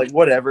was kind of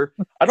whatever.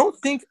 I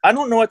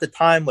don't know at the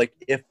time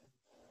if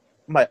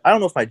I don't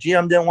know if my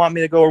GM didn't want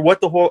me to go or what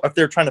if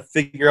they're trying to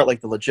figure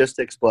out the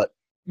logistics, but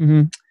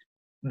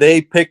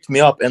they picked me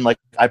up and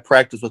I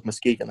practiced with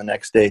Muskegon the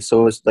next day.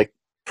 So it was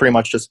pretty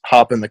much just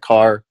hop in the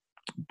car.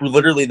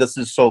 Literally, this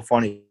is so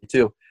funny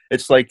too.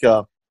 It's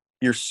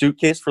your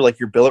suitcase for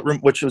your billet room,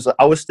 which was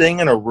I was staying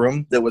in a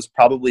room that was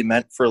probably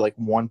meant for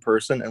one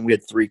person, and we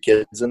had 3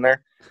 kids in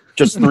there,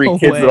 just 3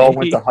 kids that all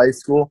went to high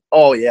school.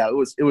 Oh yeah, it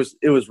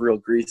was real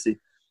greasy,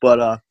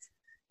 but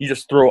you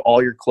just throw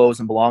all your clothes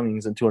and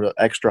belongings into an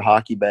extra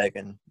hockey bag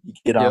and you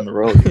get on the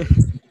road.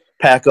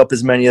 Pack up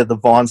as many of the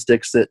Vaughn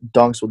sticks that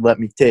Dunks would let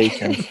me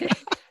take and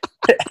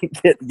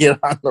get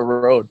on the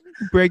road.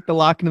 Break the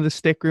lock into the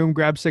stick room,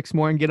 grab 6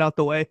 more, and get out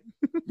the way.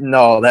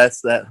 No,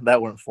 that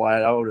wouldn't fly.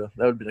 That would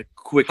have been a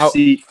quick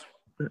seat.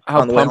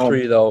 How pumped were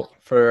you though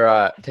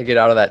for to get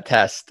out of that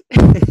test?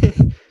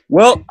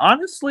 Well,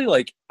 honestly,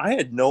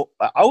 I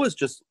was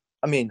just,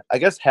 I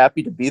guess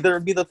happy to be there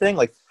would be the thing.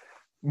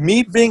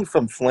 Me being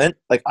from Flint,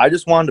 I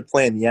just wanted to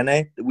play in the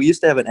NA. We used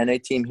to have an NA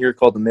team here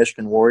called the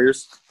Michigan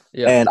Warriors,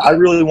 and I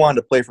really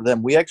wanted to play for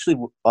them. We actually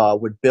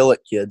would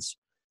billet kids.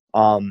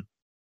 Come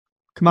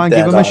on,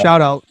 give him a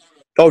shout out.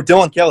 Oh,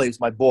 Dylan Kelly is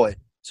my boy.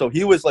 So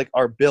he was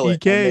our billet.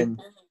 DK.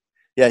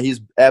 Yeah,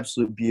 he's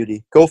absolute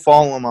beauty. Go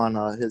follow him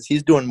on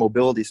he's doing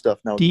mobility stuff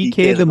now.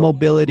 DK the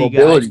mobility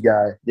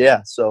guy.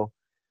 Yeah, so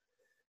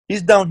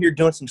he's down here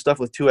doing some stuff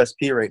with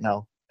 2SP right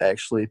now,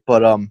 actually.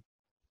 But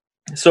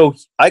so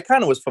I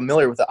kind of was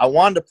familiar with it. I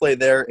wanted to play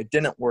there. It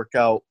didn't work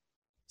out.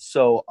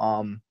 So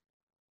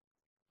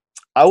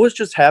I was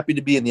just happy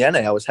to be in the NA.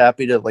 I was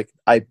happy to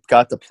I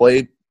got to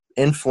play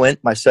in Flint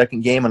my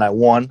second game and I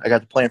won. I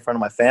got to play in front of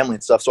my family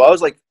and stuff. So I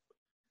was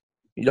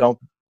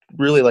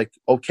really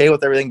okay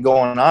with everything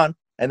going on.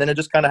 And then it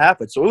just kind of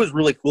happened. So it was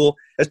really cool,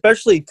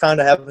 especially kind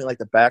of having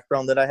the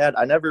background that I had.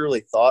 I never really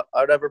thought I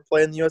would ever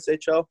play in the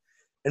USHL.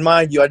 And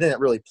mind you, I didn't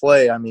really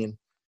play.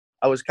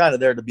 I was kind of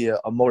there to be a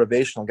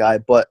motivational guy,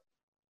 but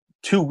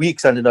 2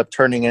 weeks ended up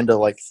turning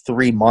into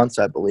 3 months,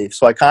 I believe.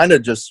 So I kind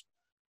of just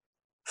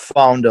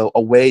found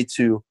a way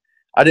to.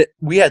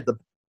 We had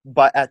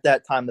at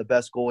that time the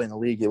best goalie in the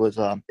league. It was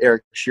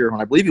Eric Shearman.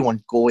 I believe he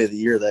won goalie of the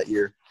year that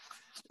year.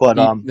 But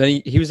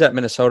he was at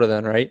Minnesota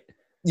then, right?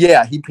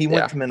 Yeah, he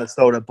went to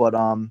Minnesota, but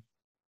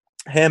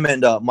him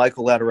and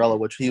Michael Latarella,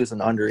 which he was an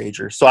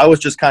underager. So I was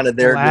just kind of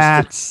there.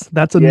 That's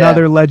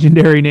another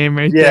legendary name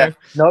right there.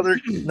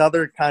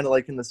 Another kind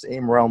of in the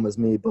same realm as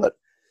me, but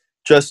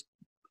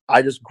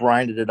I just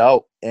grinded it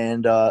out,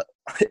 and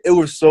it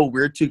was so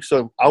weird too.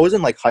 So I was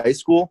in high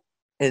school,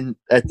 and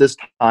at this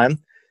time,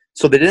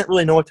 so they didn't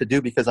really know what to do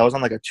because I was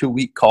on a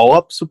 2-week call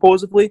up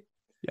supposedly.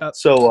 Yeah.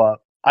 So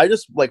I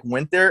just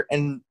went there,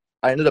 and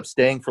I ended up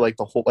staying for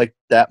the whole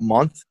that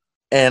month.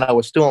 And I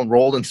was still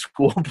enrolled in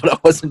school, but I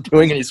wasn't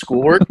doing any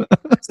schoolwork.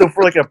 So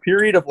for a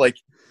period of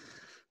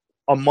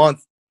a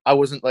month, I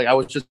was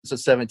just a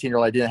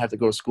 17-year-old. I didn't have to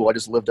go to school. I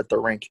just lived at the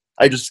rink.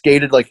 I just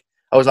skated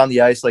I was on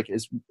the ice like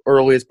as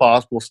early as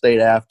possible, stayed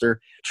after.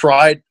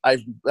 At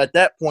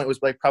that point, it was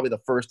like probably the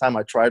first time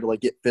I tried to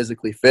like get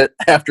physically fit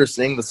after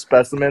seeing the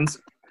specimens.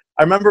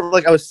 I remember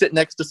like I was sitting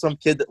next to some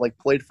kid that like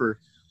played for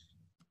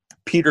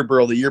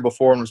Peterborough the year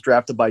before and was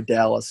drafted by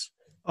Dallas.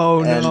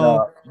 Oh, And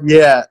no.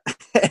 yeah,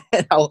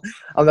 and I'll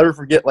never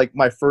forget like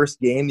my first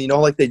game. You know,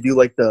 like they do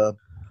like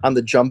on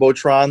the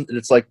jumbotron, and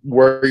it's like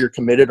where you're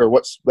committed or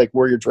what's like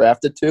where you're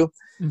drafted to.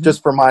 Mhm.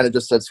 Just for mine, it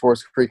just said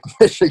Forest Creek,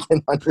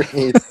 Michigan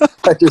underneath.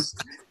 I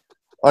just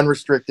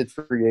unrestricted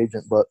free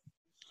agent, but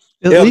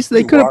At yeah, least they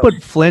it was could have wild.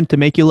 put Flint to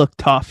make you look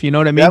tough. You know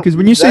what I mean? That- Because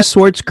when you say that-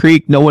 Swartz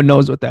Creek, no one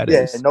knows what that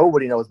Yeah, is.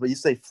 nobody knows, but you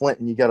say Flint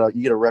and you get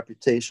a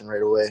reputation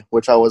right away,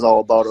 which I was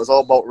all about. It was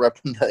all about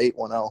repping the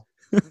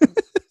 810.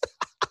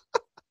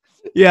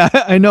 Yeah,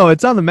 I know.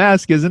 It's on the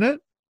mask, isn't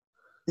it?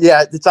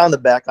 Yeah, it's on the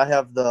back. I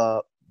have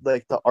the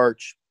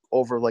arch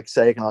over like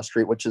Saginaw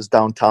Street, which is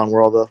downtown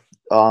where all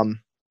the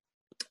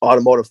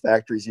automotive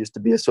factories used to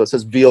be. So it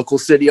says Vehicle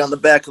City on the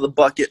back of the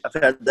bucket. I've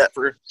had that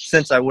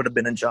since I would have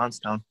been in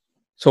Johnstown.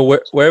 So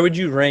where would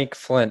you rank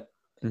Flint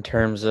in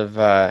terms of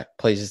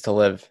places to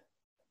live?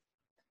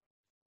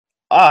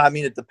 I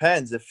mean, it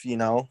depends if you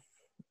know.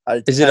 Is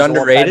it depends on what kind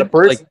underrated? of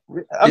person-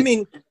 Like, I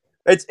mean,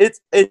 it's.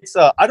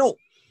 I don't.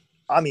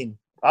 I mean,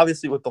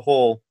 obviously, with the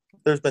whole,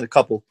 there's been a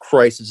couple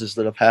crises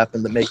that have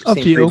happened that make it A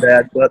seem few. pretty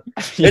bad, but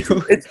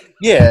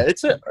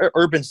it's an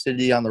urban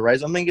city on the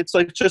rise. I mean, it's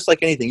like just like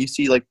anything. You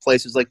see like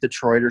places like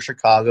Detroit or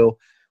Chicago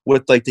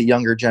with like the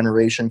younger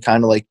generation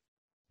kind of like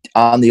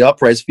on the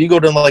uprise. If you go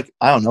to like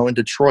I don't know in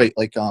Detroit,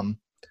 like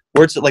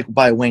where's it like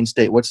by Wayne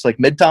State? What's like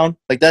Midtown?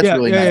 Like that's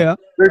really nice. yeah.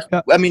 There's,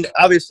 Yeah. I mean,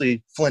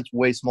 obviously Flint's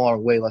way smaller,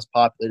 way less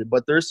populated,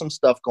 but there's some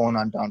stuff going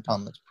on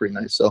downtown that's pretty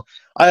nice. So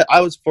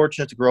I was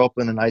fortunate to grow up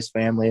in a nice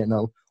family in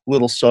a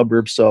little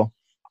suburb. So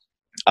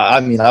I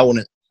mean, I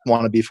wouldn't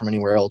want to be from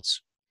anywhere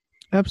else.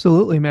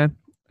 Absolutely, man.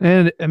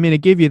 And I mean, it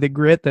gave you the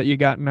grit that you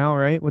got now,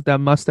 right? With that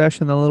mustache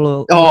and the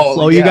little Oh,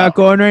 flow you yeah. got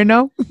going right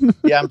now.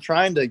 Yeah, I'm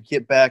trying to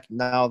get back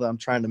now that I'm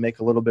trying to make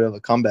a little bit of a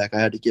comeback. I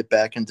had to get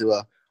back into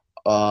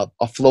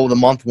a flow of the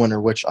month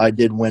winner, which I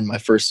did win my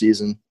first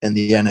season in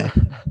the NA.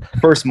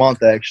 First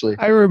month, actually.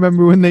 I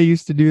remember when they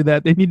used to do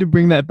that. They need to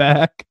bring that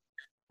back.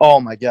 Oh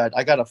my God.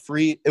 I got a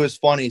free, it was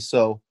funny.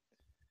 So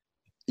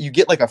you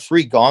get like a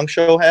free Gong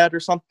Show hat or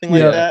something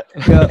like Yeah. that.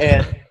 Yeah.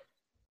 And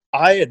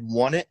I had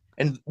won it.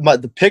 And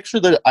the picture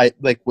that I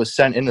like was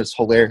sent in is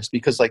hilarious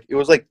because like, it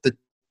was like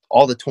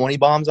all the 20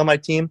 bombs on my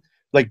team,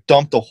 like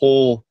dumped a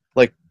whole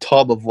like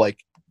tub of like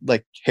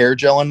hair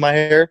gel in my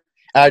hair.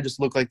 And I just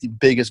looked like the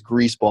biggest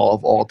grease ball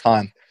of all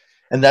time.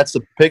 And that's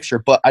the picture.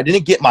 But I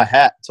didn't get my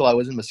hat until I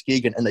was in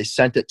Muskegon and they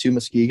sent it to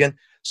Muskegon.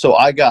 So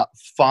I got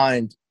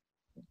fined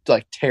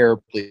like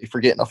terribly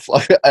for getting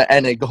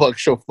a NA Gong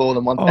Show flow of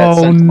the month hat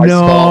Oh sent to my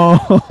no!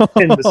 skull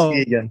in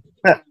Muskegon.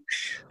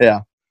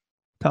 Yeah.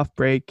 Tough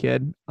break,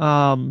 kid.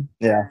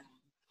 Yeah.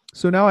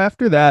 So now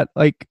after that,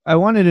 like I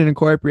wanted to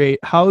incorporate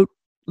how,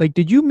 like,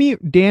 did you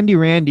meet Dandy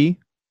Randy,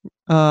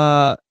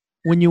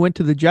 when you went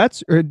to the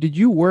Jets, or did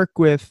you work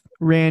with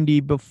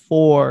Randy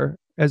before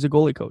as a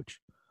goalie coach?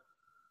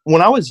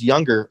 When I was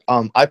younger,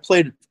 I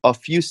played a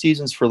few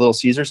seasons for Little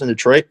Caesars in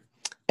Detroit,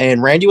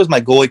 and Randy was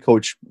my goalie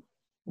coach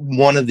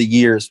one of the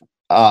years.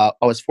 I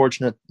was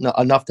fortunate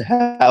enough to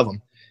have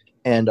him,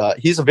 and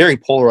he's a very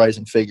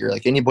polarizing figure.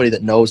 Like anybody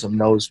that knows him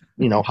knows,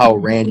 you know, how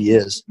Randy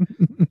is.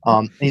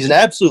 He's an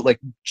absolute like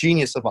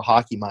genius of a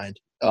hockey mind.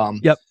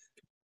 Yep.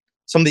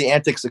 Some of the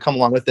antics that come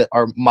along with it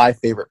are my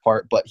favorite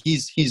part, but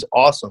he's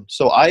awesome.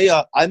 So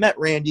I met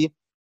Randy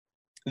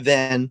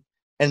then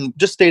and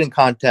just stayed in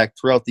contact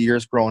throughout the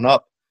years growing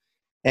up.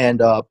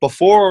 And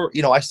before,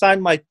 you know, I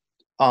signed my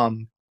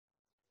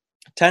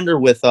tender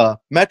with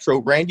Metro,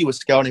 Randy was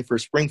scouting for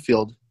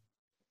Springfield.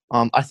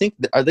 I think,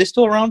 are they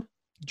still around?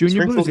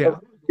 Junior Blues, yeah.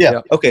 Yeah.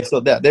 Yeah. Okay, so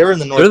they were in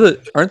the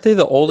North. Aren't they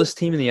the oldest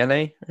team in the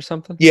NA or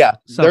something? Yeah,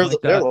 Something like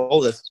they're that. the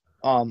oldest.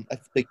 I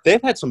think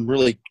they've had some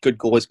really good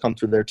goalies come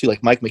through there too.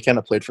 Like Mike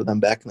McKenna played for them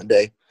back in the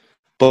day.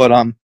 But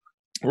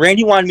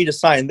Randy wanted me to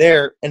sign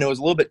there, and it was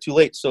a little bit too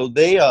late. So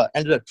they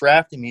ended up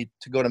drafting me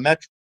to go to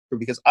Metro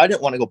because I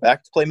didn't want to go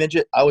back to play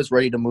midget. I was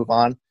ready to move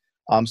on.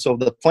 So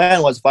the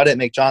plan was if I didn't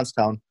make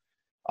Johnstown,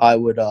 I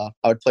would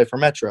play for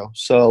Metro.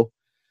 So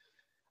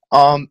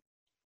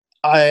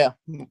I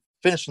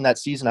finished in that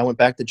season. I went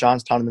back to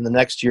Johnstown, and then the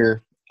next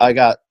year I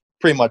got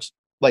pretty much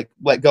like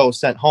let go,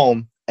 sent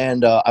home.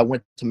 And I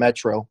went to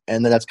Metro,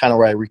 and then that's kind of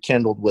where I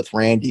rekindled with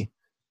Randy.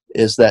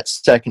 Is that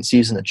second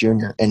season of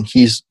junior, and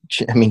he's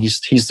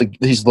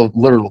the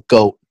literal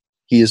GOAT.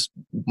 He is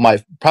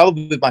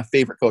probably my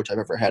favorite coach I've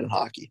ever had in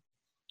hockey.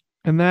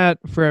 And that,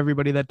 for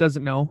everybody that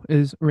doesn't know,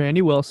 is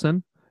Randy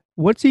Wilson.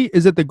 What's he?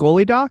 Is it the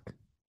goalie doc?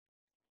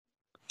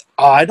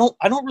 I don't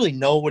really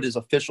know what his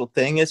official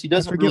thing is. He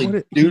doesn't forget really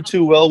what do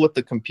too well with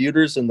the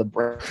computers and the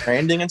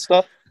branding and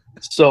stuff.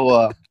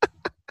 So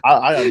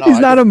I don't know. He's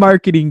not a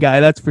marketing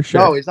guy, that's for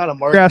sure. No, he's not a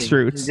marketing.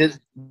 Grassroots. He is,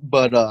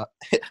 but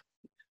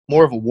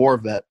more of a war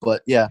vet.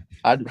 But yeah,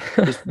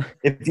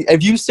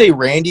 if you say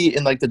Randy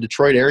in like the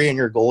Detroit area and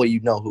you're a goalie,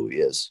 you know who he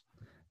is.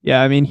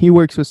 Yeah, I mean, he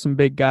works with some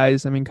big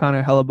guys. I mean,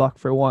 Connor Hellebuck,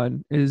 for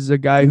one, is a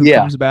guy who Yeah.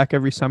 comes back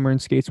every summer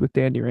and skates with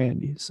Dandy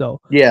Randy.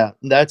 So, Yeah,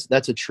 that's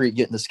a treat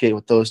getting to skate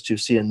with those two,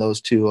 seeing those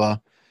two.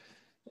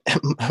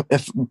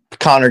 If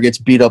Connor gets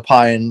beat up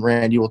high and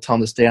Randy will tell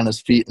him to stay on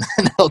his feet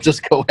and he'll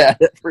just go at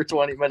it for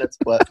 20 minutes.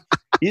 But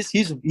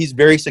he's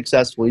very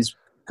successful. He's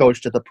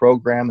coached at the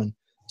program and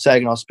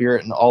Saginaw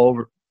Spirit and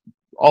all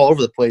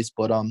over the place.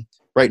 But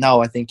right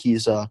now I think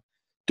he's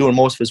doing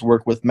most of his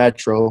work with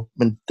Metro,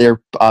 and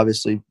they're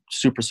obviously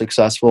super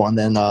successful. And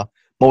then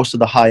most of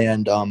the high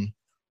end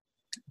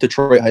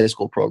Detroit high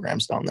school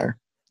programs down there.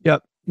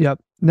 Yep.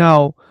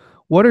 Now,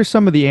 what are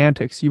some of the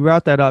antics? You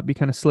brought that up. You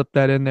kind of slipped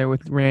that in there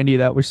with Randy.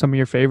 That were some of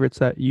your favorites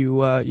that you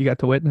got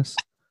to witness.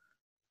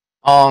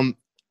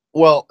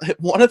 Well,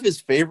 one of his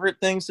favorite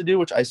things to do,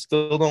 which I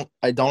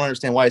don't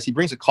understand why, is he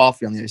brings a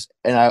coffee on the ice.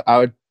 And I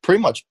would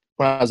pretty much,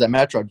 when I was at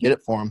Metro, I'd get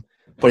it for him.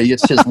 But he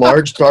gets his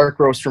large dark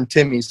roast from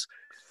Timmy's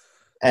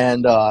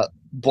and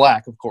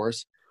black, of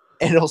course.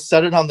 And he'll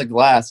set it on the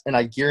glass. And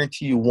I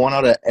guarantee you 1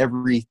 out of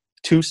every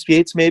 2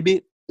 skates,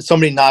 maybe,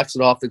 somebody knocks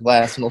it off the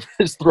glass and he'll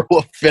just throw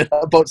a fit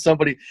about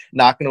somebody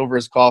knocking over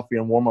his coffee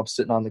and warm up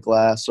sitting on the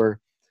glass or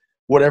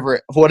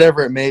whatever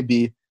it may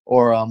be.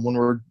 Or when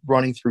we're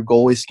running through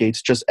goalie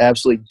skates, just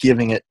absolutely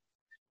giving it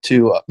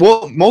to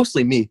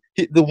mostly me.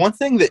 The one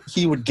thing that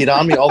he would get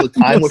on me all the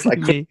time, which I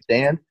couldn't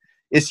stand,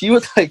 is he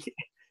would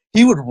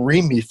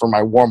ream me for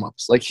my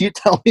warm-ups. Like, he'd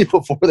tell me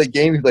before the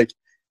game, he'd be like,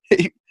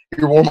 "Hey,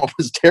 your warm-up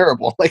was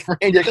terrible." Like,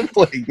 "Randy, I gotta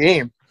play a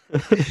game."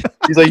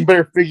 He's like, "You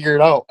better figure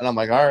it out." And I'm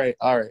like, all right.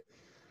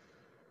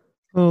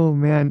 Oh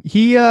man,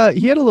 he had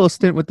a little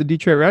stint with the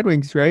Detroit Red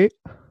Wings, right?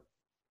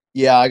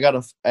 Yeah,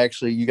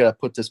 you gotta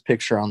put this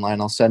picture online.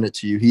 I'll send it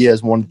to you. He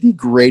has one of the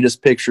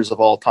greatest pictures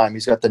of all time.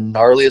 He's got the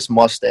gnarliest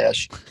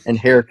mustache and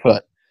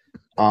haircut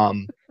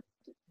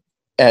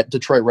at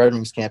Detroit Red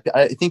Wings camp.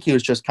 I think he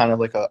was just kind of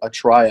like a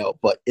tryout,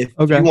 but if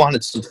you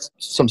wanted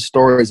some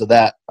stories of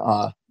that,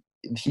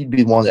 he'd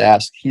be the one to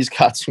ask. He's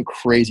got some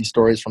crazy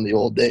stories from the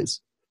old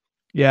days.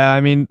 Yeah,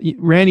 I mean,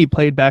 Randy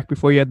played back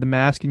before you had the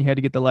mask and you had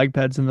to get the leg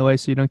pads in the way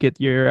so you don't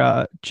get your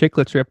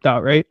chiclets ripped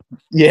out, right?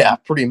 Yeah,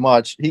 pretty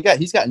much.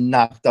 He's got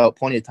knocked out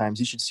plenty of times.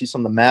 You should see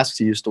some of the masks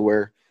he used to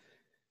wear.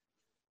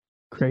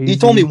 Crazy. He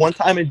told me one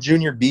time in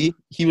junior B,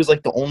 he was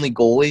like the only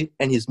goalie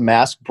and his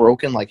mask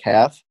broke in like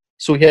half.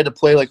 So he had to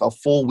play like a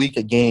full week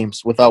of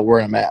games without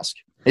wearing a mask.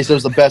 He said it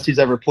was the best he's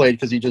ever played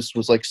because he just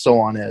was like so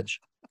on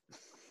edge.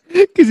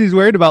 Because he's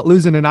worried about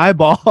losing an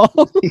eyeball.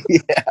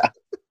 Yeah.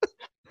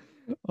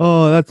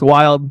 Oh, that's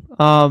wild.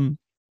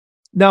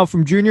 Now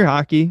from junior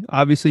hockey,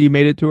 obviously you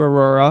made it to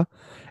Aurora.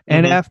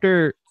 And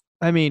after,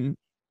 I mean,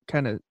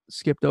 kind of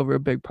skipped over a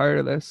big part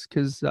of this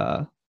because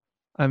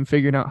I'm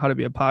figuring out how to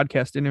be a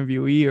podcast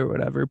interviewee or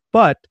whatever.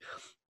 But,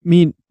 I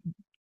mean,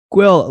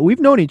 Gwill, we've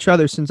known each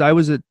other since I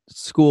was at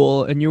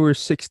school and you were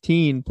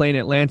 16 playing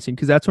at Lansing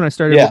because that's when I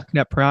started working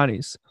at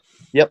Pirani's.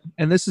 Yep.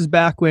 And this is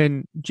back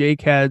when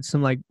Jake had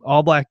some like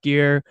all black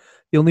gear.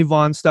 The only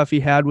Vaughn stuff he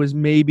had was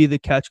maybe the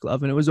catch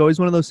glove. And it was always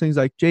one of those things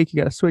like, "Jake, you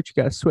got to switch.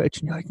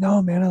 And you're like,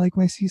 "No, man, I like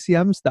my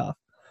CCM stuff."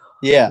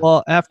 Yeah.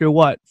 Well, after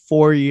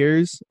 4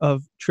 years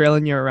of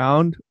trailing you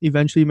around,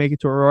 eventually you make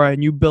it to Aurora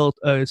and you built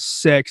a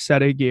sick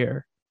set of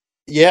gear.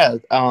 Yeah.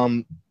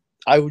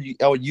 I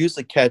would use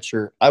the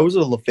catcher. I was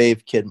a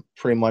Lefebvre kid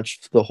pretty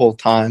much the whole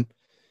time.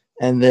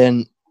 And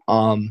then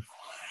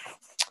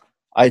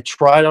I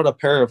tried out a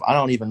pair of, I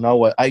don't even know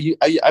what,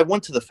 I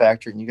went to the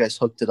factory and you guys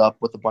hooked it up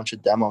with a bunch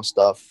of demo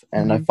stuff.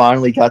 And I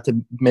finally got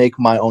to make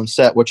my own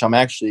set, which I'm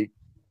actually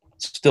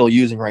still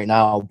using right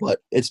now, but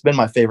it's been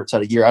my favorite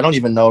set of gear. I don't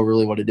even know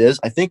really what it is.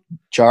 I think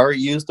Jari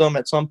used them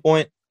at some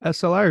point.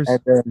 SLRs. And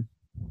then,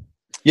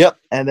 yep.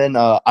 And then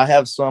I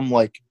have some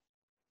like,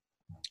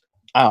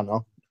 I don't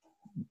know,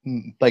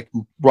 like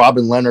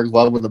Robin Leonard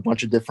glove with a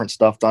bunch of different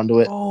stuff done to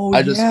it. Oh,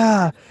 just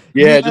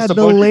just a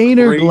the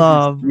Lehner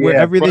glove where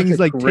everything's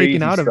like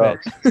taken out of it.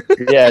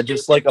 Yeah,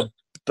 just like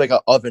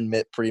a oven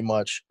mitt, pretty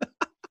much.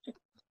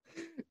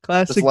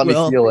 Classic. Just let me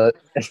feel it.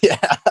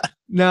 Yeah.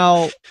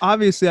 Now,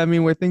 obviously, I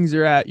mean, where things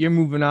are at, you're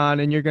moving on,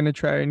 and you're gonna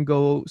try and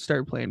go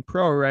start playing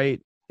pro,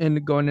 right?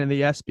 And going into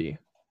the SB.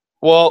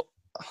 Well,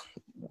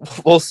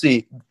 we'll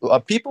see.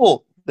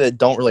 People that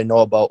don't really know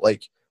about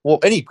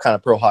any kind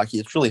of pro hockey,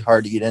 it's really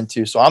hard to get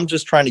into. So I'm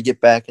just trying to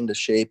get back into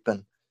shape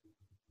and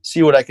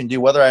see what I can do,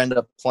 whether I end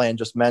up playing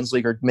just men's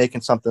league or making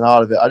something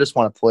out of it. I just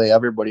want to play.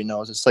 Everybody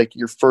knows it's like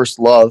your first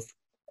love.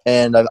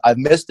 And I've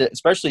missed it,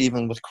 especially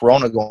even with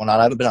Corona going on.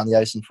 I haven't been on the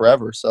ice in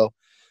forever. So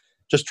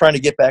just trying to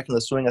get back in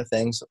the swing of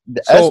things.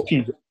 The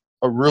SP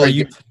are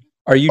really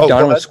Are you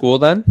done with school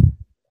then?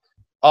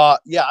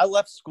 Yeah, I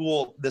left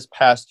school this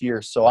past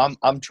year, so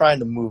I'm trying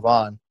to move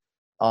on.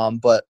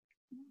 But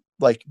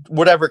like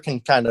whatever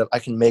I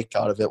can make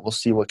out of it, we'll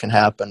see what can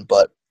happen.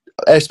 But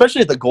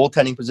especially at the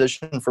goaltending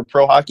position for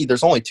pro hockey,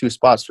 there's only 2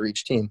 spots for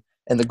each team,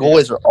 and the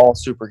goalies are all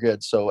super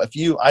good. So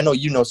I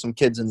know some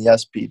kids in the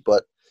SP,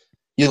 but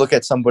you look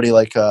at somebody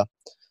like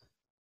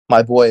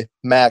my boy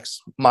Max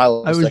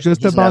Miles. I was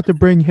just about to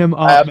bring him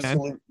up, man.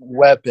 Absolute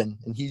weapon,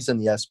 and he's in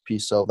the SP.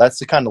 So that's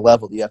the kind of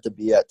level you have to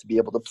be at to be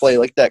able to play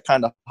like that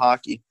kind of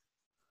hockey.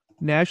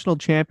 National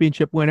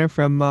championship winner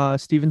from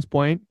Stevens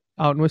Point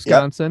out in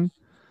Wisconsin.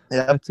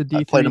 Yeah, that's a D3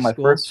 I played him my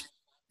school.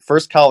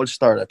 first college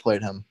start. I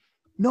played him.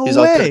 No He's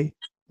way.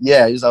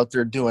 He's out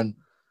there doing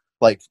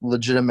like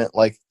legitimate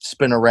like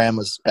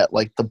spinoramas at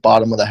like the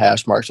bottom of the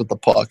hash marks with the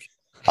puck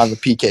on the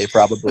PK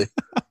probably.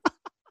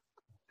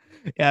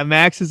 Yeah,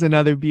 Max is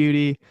another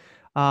beauty.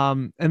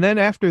 And then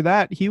after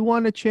that, he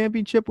won a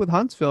championship with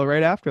Huntsville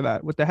right after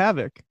that with the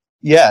Havoc.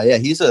 Yeah,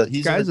 he's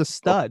a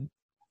stud.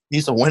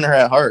 He's a winner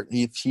at heart.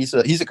 He's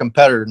a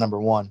competitor, number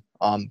one.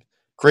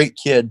 Great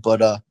kid,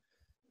 but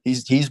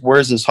he's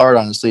wears his heart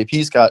on his sleeve.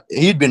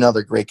 He'd be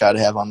another great guy to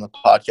have on the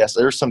podcast.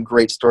 There's some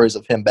great stories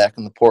of him back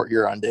in the Port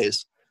Huron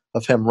days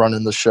of him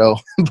running the show.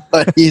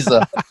 But he's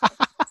a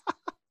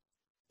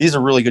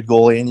really good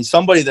goalie, and he's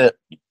somebody that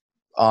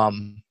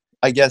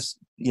I guess,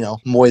 you know,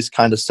 Moyes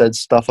kind of said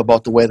stuff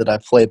about the way that I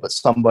play, but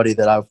somebody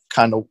that I've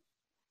kind of,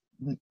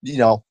 you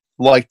know,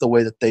 liked the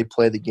way that they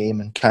play the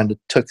game and kind of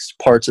took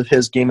parts of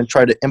his game and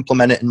tried to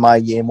implement it in my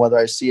game, whether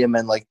I see him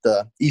in like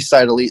the East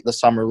Side Elite, the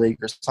Summer League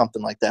or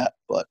something like that,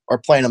 or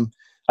playing him.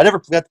 I never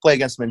got to play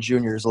against him in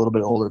juniors, a little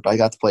bit older, but I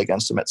got to play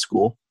against him at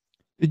school.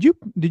 Did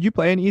you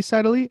play in East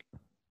Side Elite?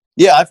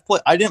 Yeah,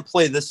 I didn't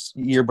play this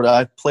year, but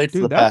I've played for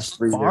the past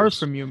 3 years. Far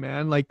from you,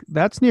 man. Like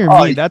that's near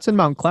me. That's in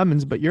Mount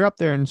Clemens, but you're up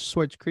there in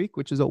Swartz Creek,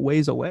 which is a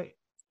ways away.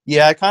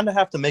 Yeah, I kind of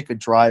have to make a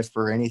drive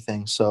for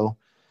anything. So,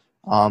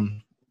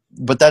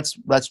 but that's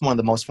one of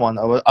the most fun.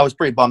 I was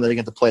pretty bummed that I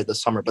didn't get to play it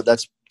this summer, but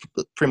that's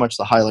pretty much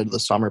the highlight of the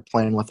summer,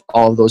 playing with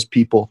all of those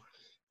people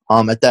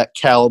at that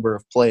caliber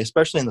of play,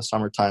 especially in the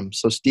summertime.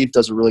 So Steve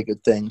does a really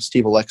good thing.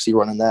 Steve Alexi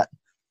running that.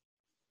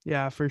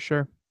 Yeah, for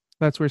sure.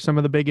 That's where some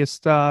of the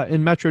biggest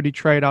in Metro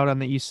Detroit out on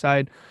the east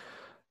side,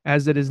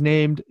 as it is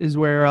named, is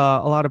where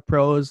a lot of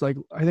pros, like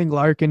I think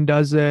Larkin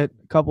does it,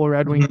 a couple of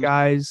Red Wing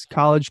guys,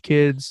 college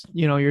kids,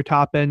 you know, your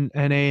top end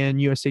NA and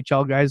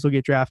USHL guys will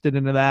get drafted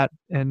into that.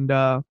 And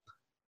I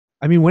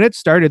mean, when it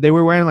started, they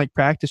were wearing like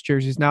practice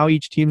jerseys. Now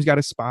each team's got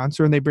a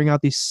sponsor and they bring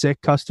out these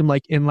sick custom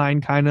like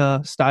inline kind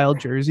of style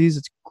jerseys.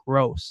 It's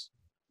gross.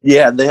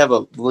 Yeah, they have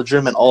a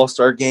legitimate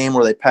all-star game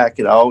where they pack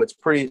it out. It's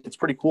pretty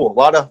cool. A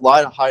lot of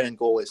high-end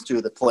goalies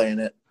too that play in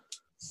it.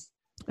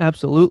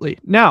 Absolutely.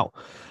 Now,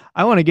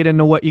 I want to get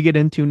into what you get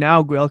into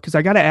now, Grill, because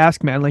I got to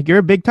ask, man, like you're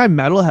a big-time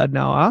metalhead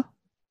now,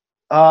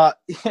 huh?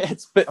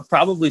 It's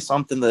probably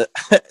something that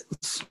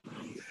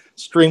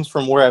streams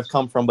from where I've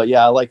come from, but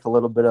yeah, I like a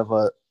little bit of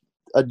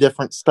a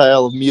different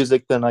style of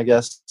music than I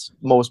guess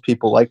most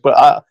people like.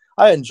 But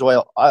I enjoy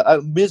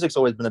music's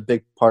always been a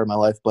big part of my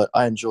life, but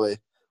I enjoy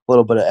a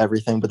little bit of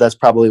everything, but that's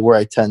probably where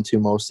I tend to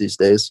most these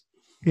days.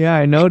 Yeah,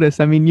 I noticed.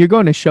 I mean, you're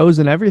going to shows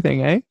and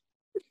everything, eh?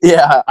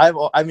 Yeah, I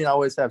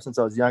always have since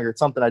I was younger. It's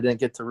something I didn't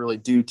get to really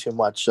do too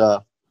much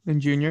in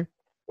junior,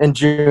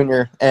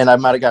 and I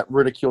might have got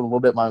ridiculed a little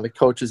bit by the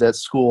coaches at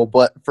school,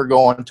 but for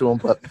going to them.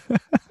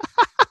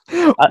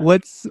 But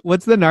what's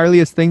the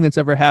gnarliest thing that's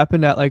ever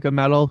happened at like a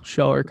metal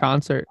show or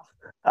concert?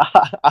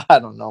 I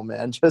don't know,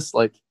 man. Just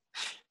like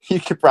you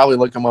could probably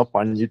look them up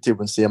on YouTube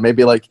and see them.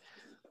 Maybe like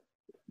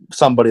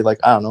somebody like,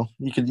 I don't know,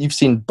 you've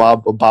seen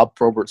Bob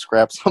Probert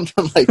scrap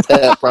something like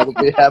that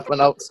probably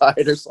happen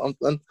outside or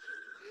something.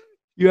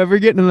 You ever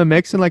get into the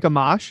mix in like a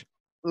mosh?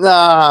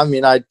 Nah, I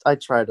mean I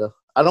try to.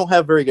 I don't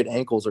have very good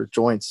ankles or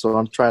joints, so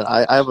I'm trying.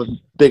 I have a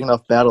big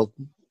enough battle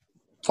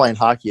playing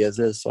hockey as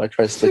is, so I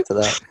try to stick to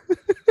that.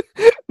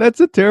 That's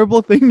a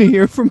terrible thing to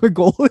hear from a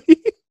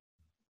goalie.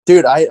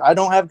 Dude, I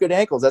don't have good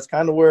ankles. That's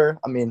kind of where,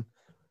 I mean,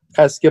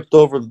 kind of skipped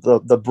over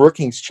the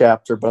Brookings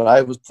chapter, but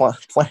I was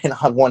playing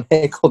on one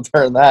ankle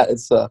during that.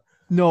 It's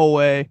no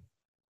way.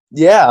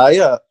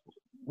 Yeah,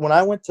 when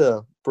I went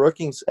to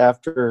Brookings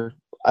after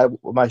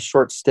my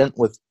short stint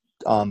with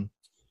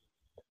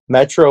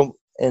Metro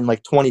in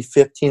like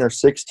 2015 or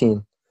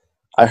 16,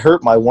 I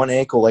hurt my one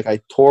ankle. Like I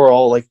tore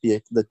all like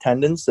the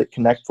tendons that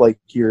connect like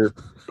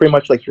pretty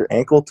much like your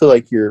ankle to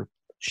like your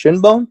shin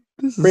bone.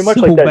 This is pretty much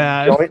so like that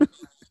bad. joint.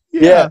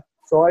 Yeah.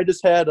 So I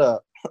just had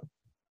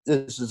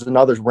this is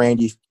another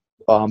Randy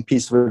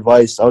piece of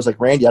advice. I was like,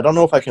 Randy, I don't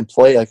know if I can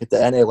play like at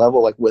the NA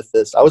level like with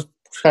this. I was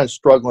kind of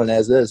struggling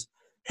as is.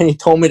 And he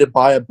told me to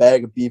buy a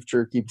bag of beef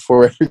jerky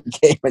before every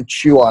game and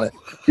chew on it.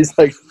 He's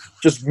like,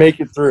 just make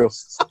it through.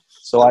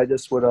 So I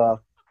just would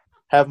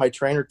have my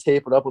trainer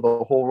tape it up with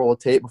a whole roll of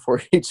tape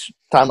before each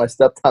time I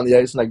stepped on the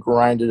ice, and I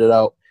grinded it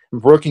out.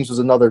 And Brookings was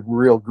another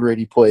real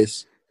gritty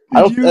place.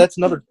 That's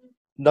another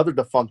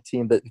defunct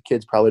team that the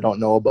kids probably don't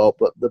know about,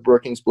 but the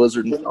Brookings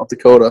Blizzard in South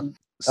Dakota.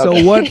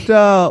 So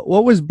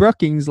what was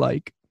Brookings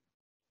like?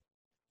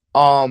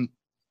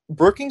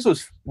 Brookings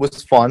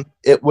was fun.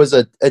 It was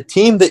a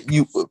team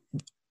that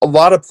a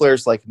lot of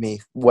players like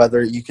me,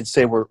 whether you could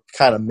say were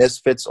kind of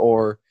misfits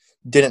or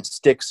didn't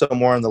stick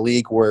somewhere in the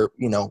league where,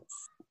 you know,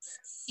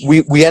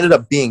 we ended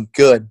up being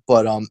good,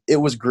 but it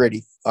was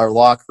gritty. Our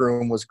locker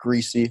room was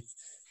greasy.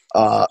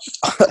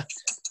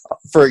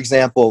 For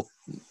example,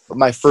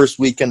 my first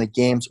weekend of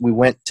games, we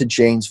went to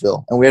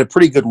Janesville, and we had a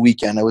pretty good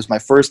weekend. It was my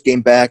first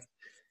game back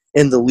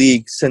in the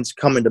league since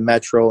coming to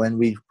Metro, and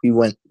we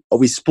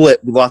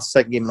split. We lost the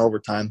second game in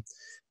overtime,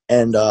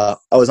 and I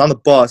was on the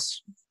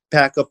bus,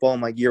 pack up all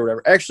my gear,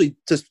 whatever. Actually,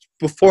 just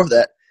before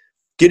that,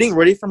 getting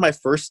ready for my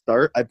first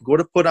start, I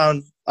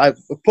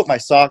put my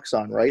socks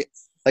on, right?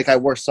 Like I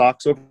wore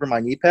socks over my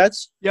knee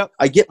pads. Yep.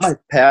 I get my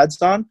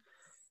pads on,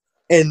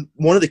 and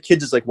one of the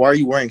kids is like, "Why are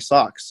you wearing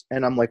socks?"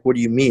 And I'm like, "What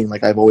do you mean?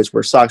 Like I've always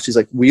wear socks." He's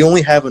like, "We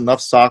only have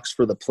enough socks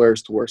for the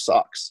players to wear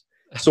socks."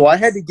 So I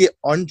had to get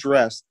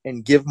undressed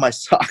and give my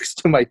socks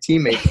to my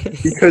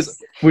teammate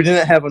because we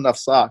didn't have enough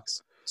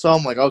socks. So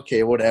I'm like,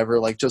 okay, whatever,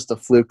 like just a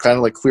fluke, kind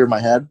of like clear my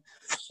head.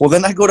 Well,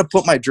 then I go to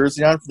put my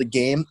jersey on for the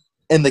game,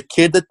 and the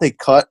kid that they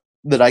cut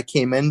that I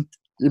came in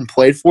and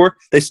played for,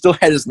 they still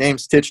had his name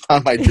stitched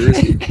on my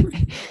jersey.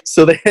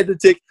 So they had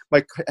to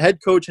my head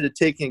coach had to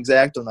take an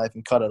X-Acto knife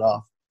and cut it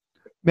off.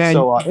 Man,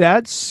 So,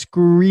 that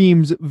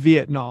screams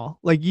Vietnam.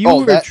 Like you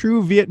were a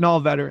true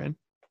Vietnam veteran.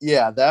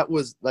 Yeah, I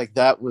was like,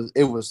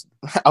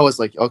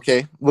 okay,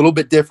 a little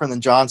bit different than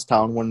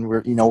Johnstown when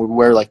we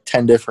wear like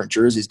 10 different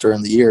jerseys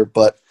during the year.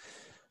 But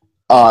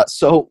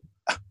so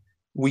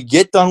we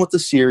get done with the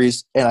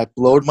series, and I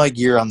load my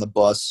gear on the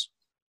bus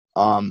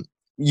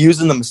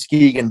using the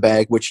Muskegon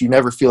bag, which you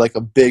never feel like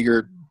a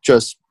bigger,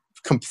 just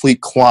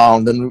complete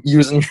clown than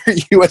using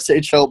your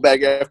USHL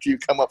bag after you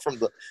come up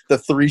from the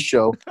 3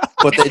 show,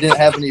 but they didn't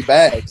have any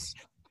bags.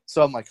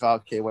 So I'm like, oh,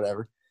 okay,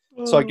 whatever.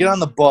 So I get on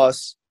the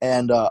bus,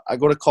 and I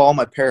go to call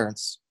my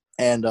parents,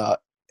 and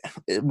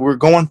we're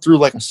going through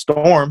like a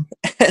storm,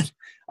 and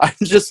I'm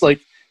just like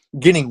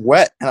getting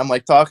wet, and I'm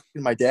like talking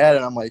to my dad,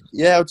 and I'm like,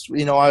 yeah, it's,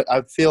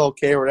 I feel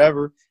okay or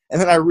whatever.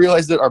 And then I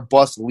realized that our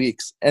bus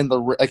leaks, and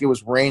it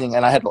was raining,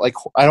 and I had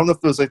I don't know if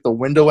it was like the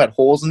window had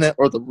holes in it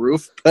or the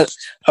roof, but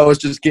I was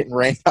just getting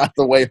rain on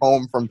the way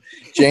home from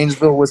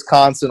Janesville,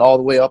 Wisconsin, all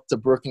the way up to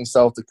Brookings,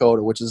 South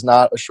Dakota, which is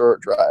not a short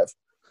drive.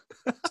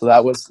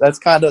 So that's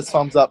kind of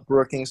sums up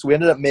Brookings. We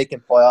ended up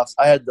making playoffs.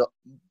 I had the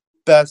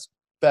best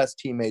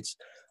teammates.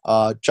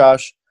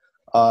 Josh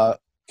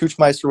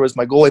Kuchmeister was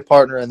my goalie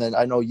partner, and then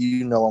I know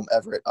you know him,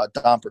 Everett,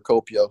 Don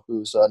Procopio,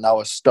 who's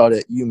now a stud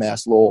at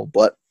UMass Lowell.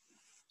 But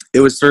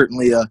it was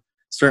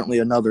certainly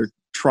another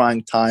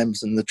trying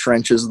times in the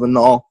trenches of the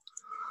Knoll.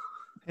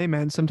 Hey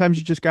man, sometimes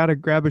you just gotta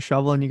grab a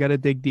shovel and you gotta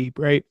dig deep,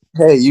 right?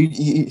 Hey,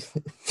 you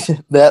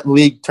that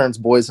league turns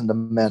boys into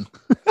men.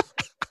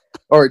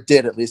 Or it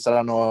did, at least. I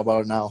don't know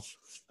about it now.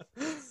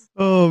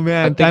 Oh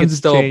man, I think it's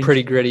still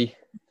pretty gritty.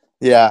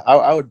 Yeah,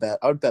 I would bet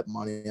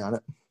money on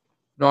it.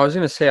 No, I was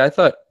gonna say I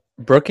thought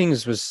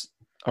Brookings was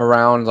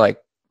around like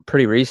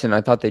pretty recent.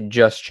 I thought they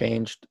just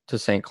changed to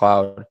St.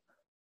 Cloud.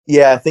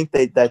 Yeah, I think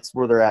that's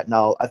where they're at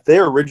now. They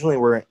originally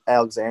were in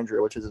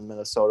Alexandria, which is in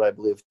Minnesota, I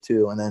believe,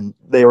 too, and then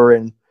they were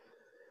in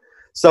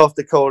South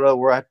Dakota,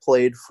 where I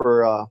played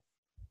for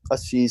a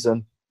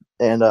season,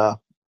 and I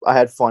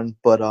had fun.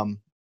 But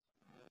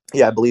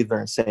yeah, I believe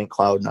they're in St.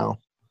 Cloud now.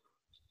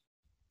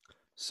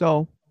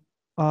 So,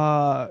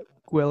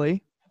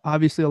 Gwilly,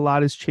 obviously a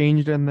lot has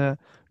changed in the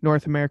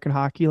North American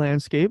hockey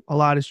landscape. A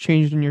lot has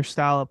changed in your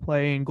style of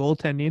play and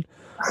goaltending.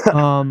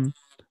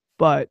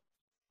 But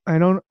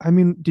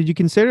did you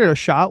consider it a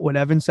shot what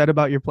Evan said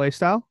about your play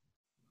style?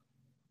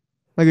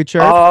 Like a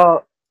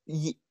chirp?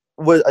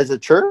 As a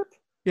chirp?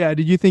 Yeah,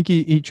 did you think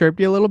he chirped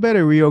you a little bit,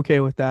 or were you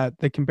okay with that?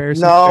 The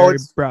comparison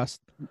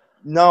breast.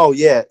 No,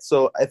 yeah.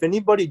 So if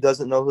anybody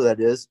doesn't know who that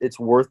is, it's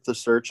worth the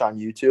search on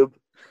YouTube.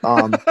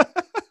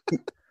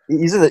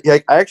 He's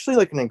I actually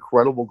like an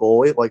incredible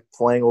goalie, like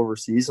playing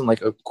overseas and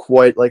like a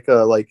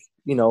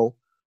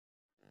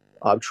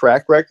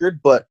track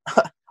record. But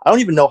I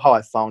don't even know how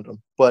I found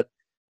him. But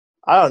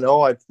I don't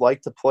know. I'd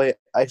like to play.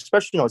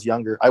 Especially when I was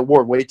younger. I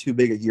wore way too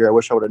big a gear. I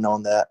wish I would have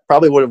known that.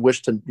 Probably would have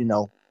wished to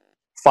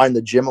find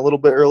the gym a little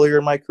bit earlier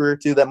in my career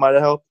too. That might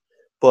have helped.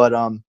 But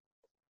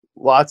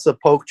lots of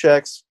poke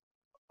checks.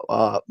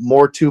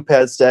 More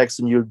 2-pad stacks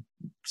than you'd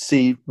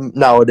see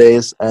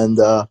nowadays, and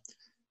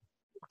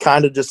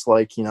kind of just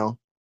like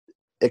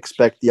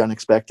expect the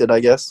unexpected,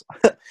 I guess.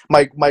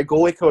 my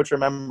goalie coach, I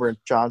remember in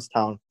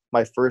Johnstown,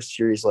 my first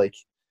year, he's like,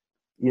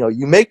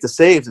 you make the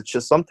saves. It's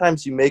just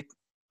sometimes you make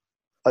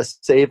a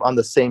save on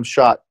the same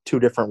shot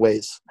 2 different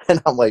ways,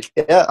 and I'm like,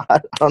 yeah,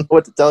 I don't know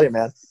what to tell you,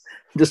 man.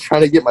 I'm just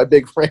trying to get my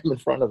big frame in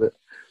front of it.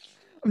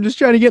 I'm just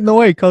trying to get in the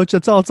way, coach.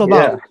 That's all it's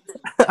about.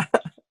 Yeah.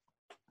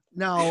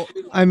 Now,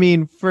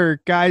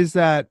 for guys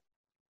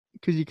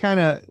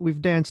because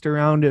we've danced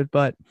around it,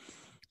 but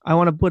I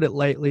want to put it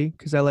lightly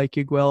because I like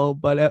you, Gwil.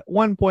 But at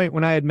one point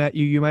when I had met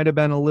you, you might have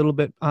been a little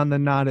bit on the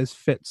not as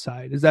fit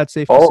side. Is that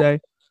safe to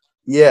say?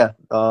 Yeah,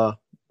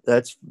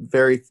 that's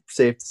very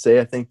safe to say.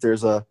 I think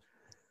there's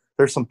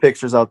some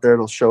pictures out there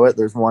that'll show it.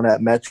 There's one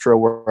at Metro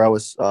where I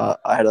was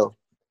I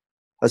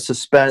was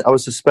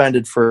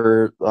suspended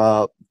for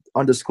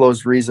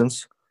undisclosed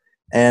reasons,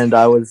 and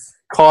I was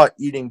caught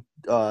eating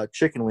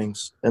chicken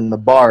wings in the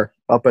bar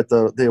up at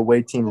the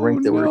away team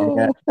rink that we're eating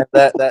at.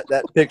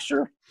 That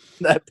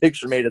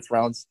picture made its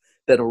rounds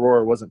that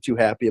Aurora wasn't too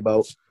happy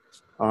about.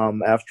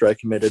 after I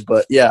committed.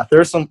 But yeah,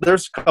 there's a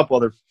couple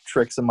other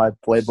tricks in my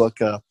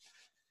playbook.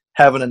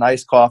 Having an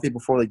iced coffee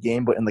before the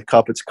game, but in the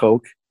cup it's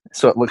Coke,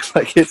 so it looks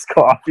like it's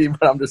coffee,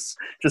 but I'm just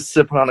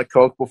sipping on a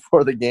Coke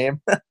before the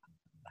game.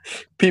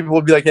 People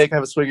will be like, "Hey, can I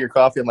have a swig of your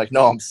coffee?" I'm like,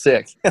 "No, I'm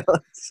sick."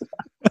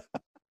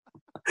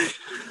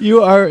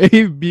 You are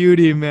a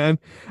beauty, man.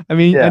 I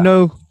mean, I Yeah.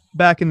 know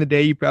back in the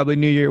day you probably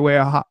knew your way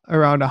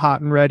around a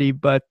hot and ready,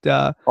 but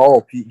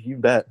Oh, you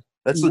bet.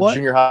 That's a What?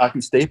 junior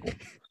hockey staple.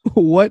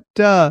 what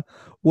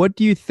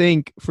do you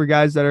think for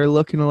guys that are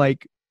looking to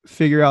like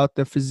figure out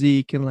the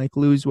physique and like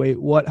lose weight?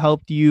 What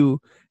helped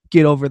you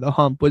get over the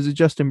hump? Was it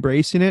just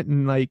embracing it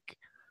and like,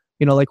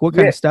 like what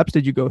kind of steps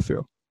did you go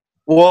through?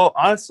 Well,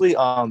 honestly,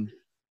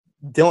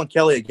 Dylan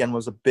Kelly again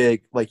was a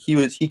big, like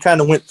he kind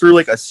of went through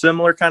like a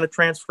similar kind of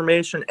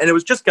transformation, and it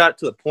was just got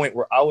to the point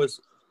where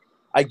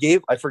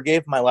I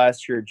forgave my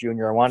last year at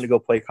junior. I wanted to go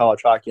play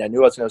college hockey. I knew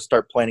I was going to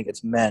start playing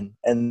against men,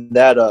 and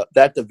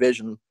that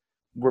division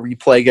where you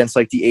play against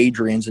like the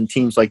Adrians and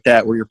teams like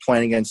that, where you're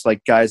playing against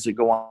like guys that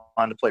go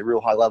on to play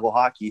real high level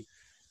hockey.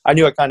 I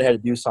knew I kind of had to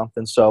do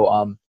something.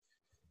 So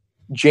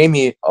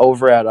Jamie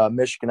over at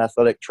Michigan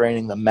Athletic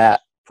Training, the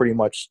Matt, pretty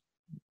much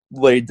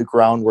laid the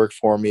groundwork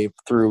for me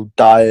through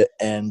diet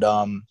and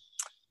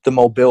the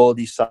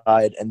mobility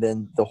side, and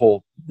then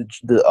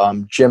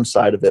the gym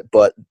side of it.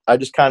 But I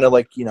just kind of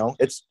like,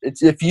 it's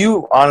if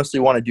you honestly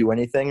want to do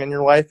anything in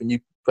your life and you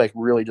like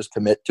really just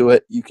commit to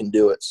it, you can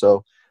do it.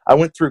 So I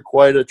went through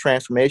quite a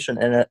transformation,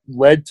 and it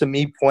led to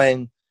me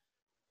playing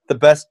the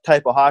best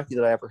type of hockey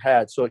that I ever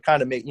had. So it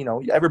kind of made,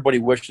 everybody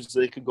wishes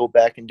they could go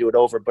back and do it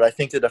over. But I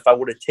think that if I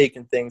would have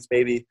taken things,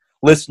 maybe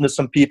listened to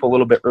some people a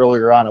little bit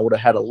earlier on, I would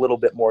have had a little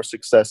bit more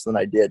success than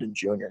I did in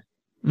junior.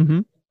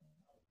 Mm-hmm.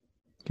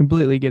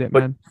 Completely get it,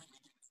 man.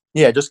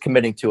 Yeah, just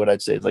committing to it,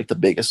 I'd say, is like the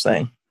biggest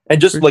thing. And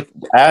just like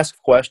ask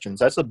questions.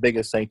 That's the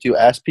biggest thing too.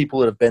 Ask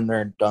people that have been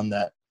there and done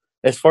that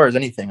as far as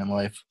anything in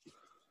life.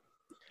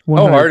 100%.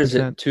 How hard is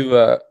it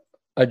to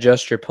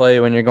adjust your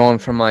play when you're going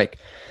from like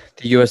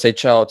the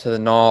USHL to the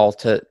NAL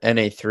to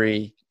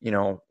NA3,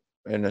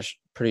 in a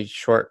pretty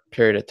short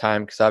period of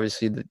time? Because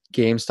obviously the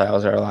game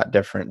styles are a lot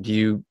different. Do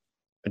you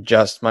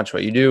adjust much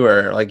what you do,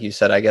 or like you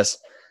said, I guess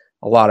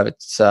a lot of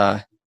it's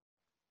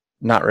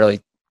not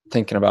really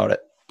thinking about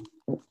it?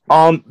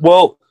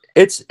 Well,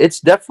 it's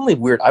definitely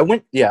weird.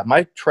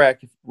 My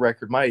track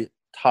record, my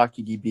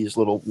hockey DB is a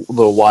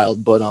little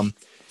wild, but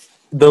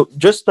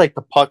just like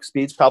the puck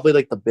speed's probably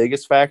like the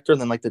biggest factor, and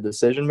then like the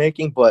decision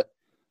making. But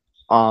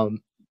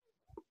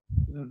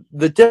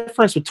the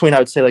difference between, I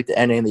would say, like the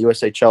NA and the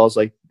USHL is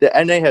like the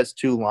NA has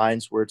two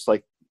lines where it's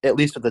like, at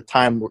least at the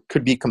time,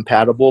 could be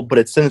compatible, but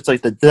it's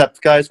like the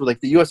depth guys where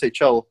like the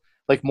USHL,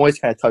 like Moise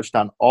kind of touched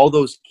on, all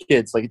those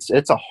kids, like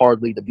it's a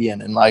hard league to be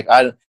in, and like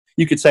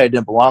you could say I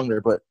didn't belong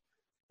there, but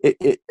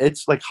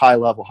it's like high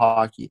level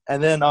hockey.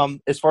 And then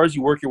as far as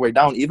you work your way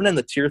down, even in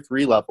the tier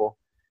 3 level,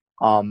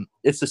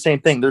 it's the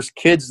same thing. There's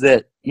kids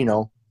that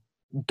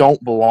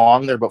don't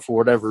belong there, but for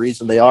whatever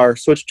reason they are.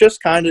 So it's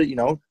just kind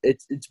of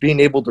it's being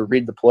able to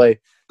read the play.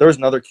 There was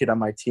another kid on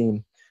my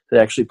team that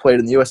actually played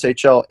in the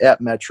USHL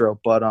at Metro,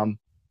 but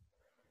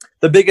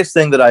the biggest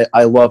thing that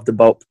I loved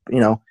about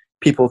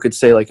people could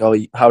say like, oh,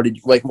 how did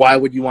you, like, why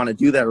would you want to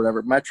do that or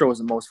whatever? Metro was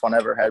the most fun I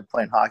ever had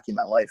playing hockey in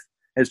my life.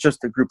 It's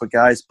just a group of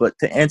guys. But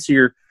to answer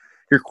your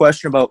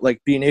question about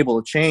like being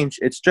able to change,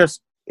 it's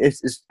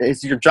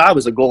your job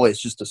as a goalie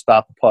is just to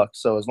stop the puck.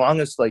 So as long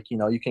as like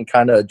you can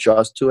kind of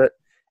adjust to it,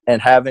 and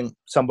having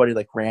somebody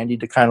like Randy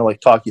to kind of like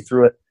talk you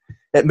through it,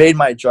 it made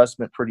my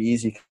adjustment pretty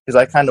easy, because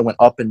I kind of went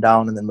up and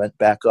down and then went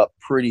back up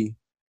pretty.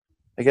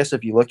 I guess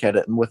if you look at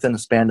it, and within the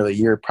span of a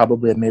year,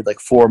 probably I made like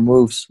 4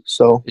 moves.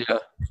 So yeah,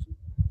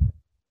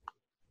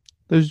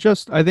 there's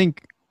just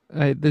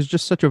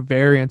such a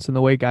variance in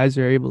the way guys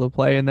are able to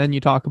play. And then you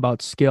talk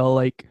about skill,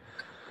 like,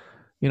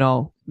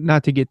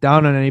 not to get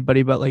down on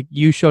anybody, but like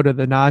you showed at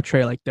the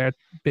Natre, like that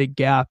big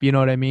gap, you know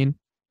what I mean?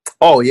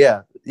 Oh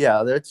yeah.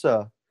 That's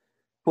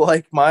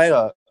like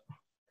my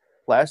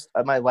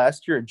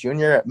last year at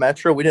junior at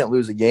Metro, we didn't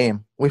lose a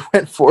game. We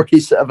went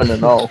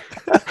 47-0,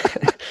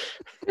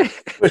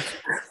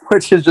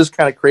 which is just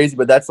kind of crazy.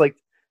 But that's like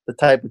the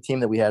type of team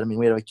that we had. I mean,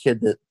 we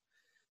had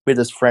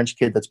this French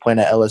kid that's playing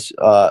at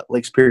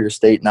Lake Superior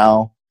State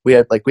now. We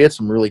had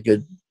some really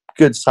good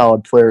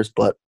solid players,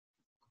 but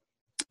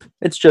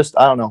it's just,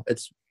 I don't know.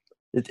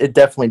 It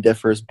definitely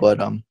differs, but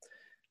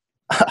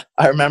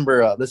I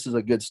remember this is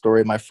a good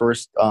story. My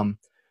first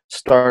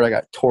start, I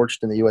got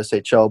torched in the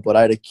USHL, but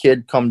I had a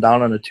kid come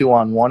down on a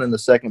 2-on-1 in the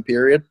second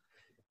period,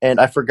 and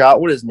I forgot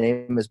what his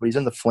name is, but he's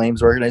in the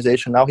Flames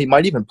organization now. He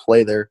might even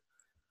play there,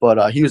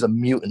 but he was a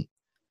mutant,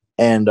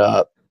 and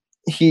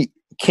he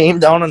came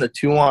down on a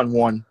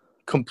 2-on-1,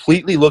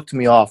 completely looked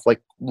me off,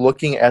 like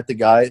looking at the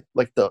guy,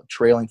 like the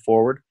trailing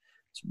forward,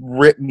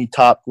 ripped me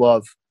top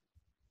glove,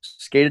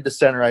 skated to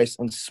center ice,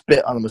 and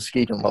spit on the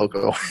Muskegon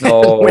logo.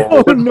 No,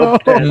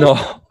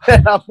 no.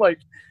 And I'm like,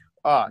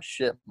 oh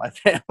shit, my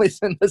family's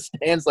in the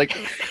stands, like,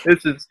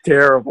 this is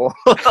terrible.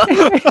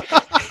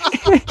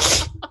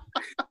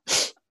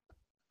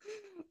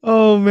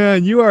 Oh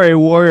man, you are a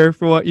warrior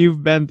for what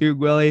you've been through,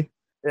 Willie.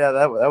 Yeah,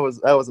 that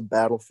was a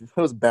battle. It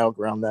was a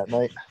battleground that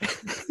night.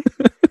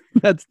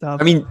 That's tough.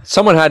 I mean,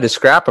 someone had to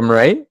scrap him,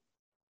 right?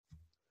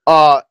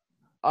 Uh,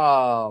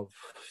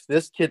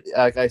 this kid,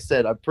 like I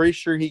said, I'm pretty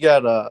sure he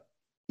got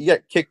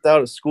kicked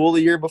out of school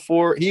the year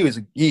before. He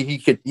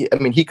could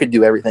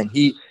do everything.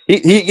 He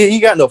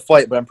got into a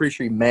fight, but I'm pretty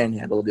sure he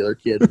manhandled the other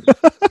kid.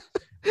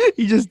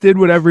 He just did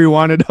whatever he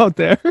wanted out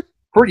there.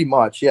 Pretty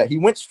much, yeah. He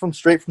went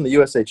straight from the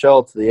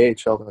USHL to the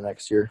AHL the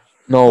next year.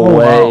 No Oh,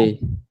 way.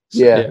 wow.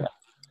 Yeah.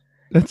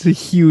 That's a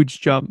huge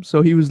jump.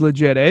 So he was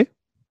legit, eh?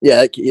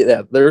 Yeah.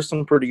 There's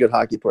some pretty good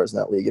hockey players in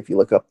that league if you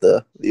look up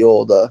the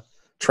old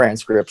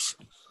transcripts.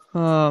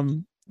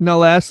 Now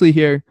lastly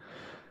here,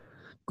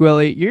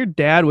 Gwilly, your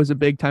dad was a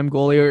big time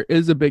goalie or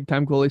is a big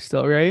time goalie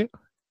still, right?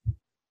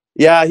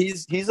 Yeah,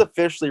 he's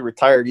officially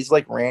retired. He's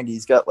like Randy.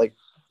 He's got like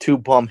 2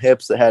 bum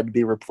hips that had to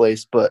be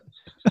replaced, but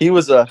he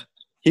was a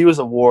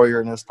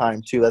warrior in his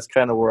time too. That's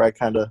kind of where I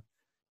kind of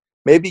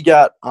maybe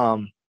got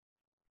I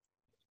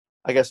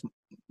guess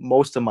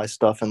most of my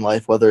stuff in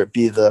life, whether it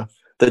be the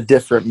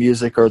different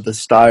music or the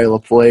style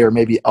of play or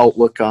maybe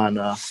outlook on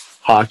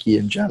hockey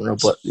in general.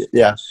 But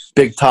yeah,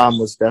 Big Tom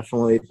was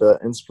definitely the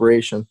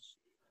inspiration.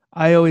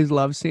 I always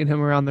loved seeing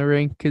him around the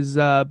rink because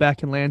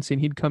back in Lansing,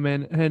 he'd come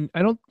in and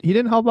he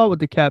didn't help out with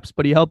the Caps,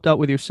 but he helped out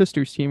with your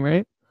sister's team,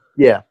 right?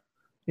 Yeah.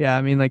 Yeah,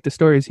 I mean, like the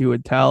stories he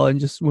would tell, and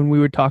just when we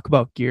would talk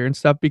about gear and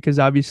stuff, because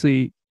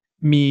obviously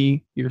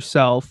me,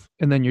 yourself,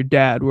 and then your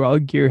dad were all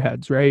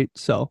gearheads, right?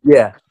 So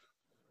Yeah.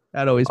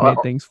 that always made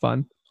things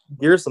fun.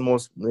 Gear's the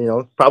most,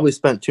 probably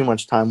spent too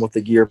much time with the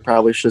gear.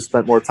 Probably should have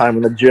spent more time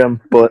in the gym,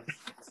 but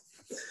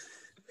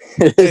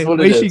it is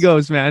what it is. Way she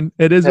goes, man.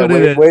 It is what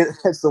it is.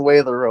 It's the way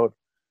of the road.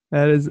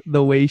 That is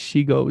the way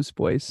she goes,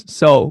 boys.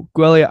 So,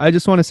 Gwilly, I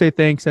just want to say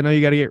thanks. I know you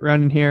got to get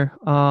running here.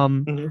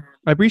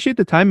 I appreciate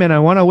the time, man. I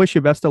want to wish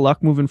you best of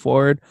luck moving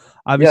forward.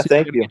 Obviously,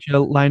 thank you. Get you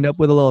lined up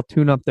with a little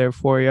tune-up there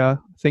for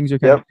you. Things are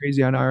kind of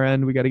crazy on our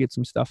end. We got to get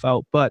some stuff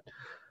out, but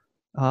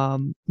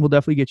we'll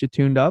definitely get you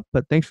tuned up.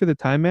 But thanks for the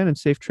time, man, and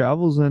safe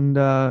travels,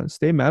 and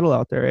stay metal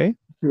out there, eh?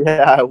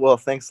 Yeah, I will.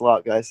 Thanks a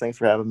lot, guys. Thanks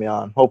for having me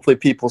on. Hopefully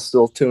people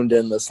still tuned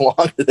in this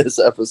long to this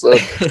episode.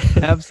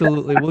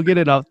 Absolutely. We'll get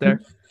it out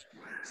there.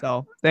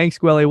 So thanks,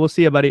 Gwilly. We'll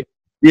see you, buddy.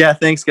 Yeah,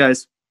 thanks,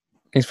 guys.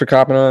 Thanks for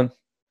copping on.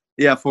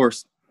 Yeah, of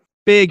course.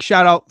 Big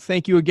shout out.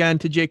 Thank you again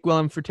to Jake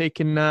Willem for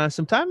taking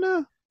some time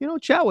to,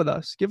 chat with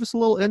us. Give us a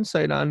little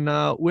insight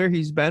on where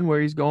he's been,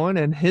 where he's going,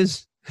 and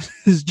his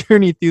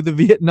journey through the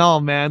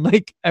Vietnam, man.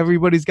 Like,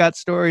 everybody's got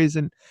stories,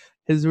 and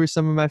his were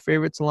some of my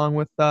favorites, along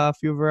with a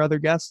few of our other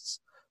guests.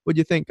 What'd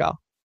you think, Kyle?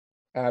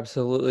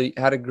 Absolutely.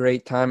 Had a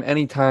great time.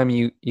 Anytime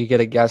you get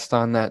a guest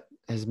on that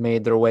has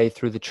made their way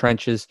through the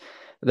trenches,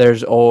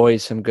 there's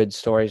always some good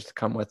stories to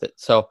come with it.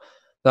 So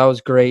that was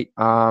great.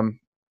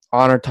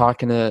 Honor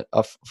talking to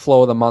a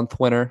Flow of the Month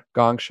winner,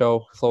 Gong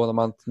Show, Flow of the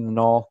Month and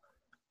all.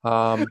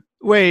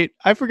 Wait,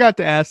 I forgot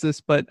to ask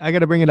this, but I got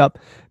to bring it up.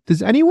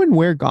 Does anyone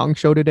wear Gong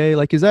Show today?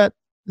 Like, is that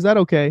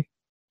okay?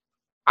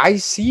 I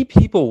see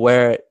people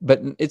wear it,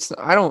 but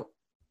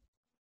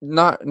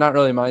not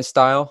really my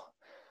style.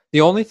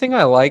 The only thing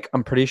I like,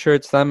 I'm pretty sure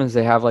it's them, is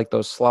they have like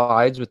those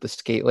slides with the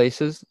skate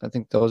laces. I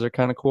think those are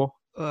kind of cool.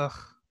 Ugh.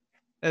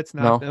 That's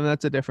not them.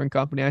 That's a different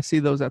company. I see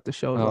those at the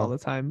shows all the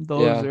time.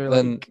 Those are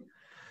like,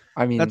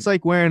 I mean, that's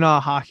like wearing a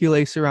hockey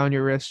lace around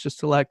your wrist just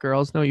to let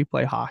girls know you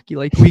play hockey.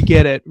 Like, we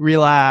get it.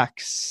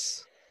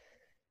 Relax.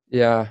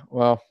 Yeah.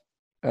 Well,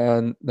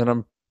 and then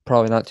I'm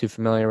probably not too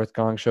familiar with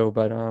Gong Show,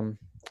 but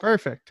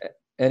perfect.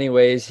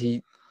 Anyways,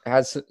 he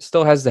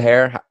still has the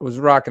hair. Was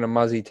rocking a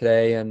muzzy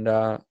today, and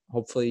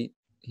hopefully,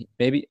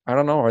 maybe, I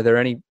don't know. Are there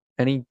any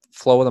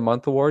Flow of the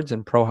Month awards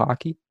in pro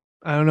hockey?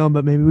 I don't know,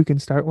 but maybe we can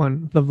start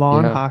one. The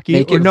Vaughn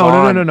Hockey.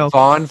 No.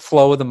 Vaughn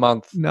Flow of the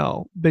Month.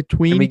 No.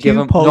 Between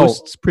Two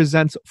Posts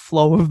presents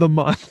Flow of the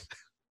Month.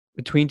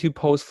 Between Two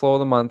Posts, Flow of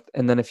the Month,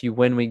 and then if you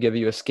win, we give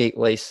you a skate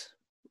lace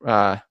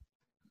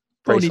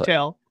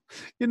ponytail.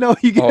 You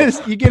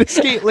get a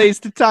skate lace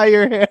to tie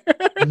your hair.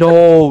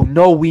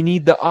 No, we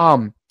need the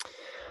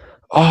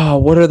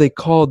what are they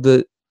called?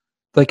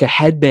 Like a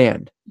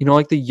headband.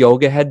 Like the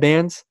yoga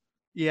headbands?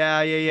 Yeah.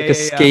 Like a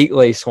skate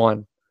lace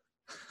one.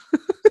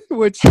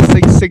 Which is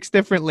like 6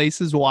 different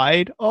laces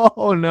wide.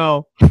 Oh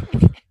no.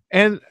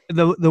 And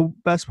the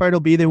best part will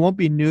be they won't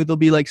be new. They'll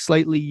be like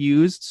slightly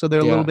used, so they're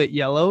a little bit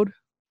yellowed.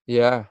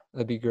 Yeah,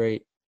 that'd be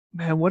great.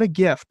 Man, what a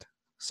gift.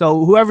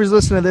 So whoever's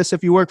listening to this,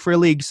 if you work for a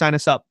league, sign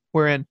us up.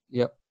 We're in.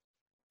 Yep.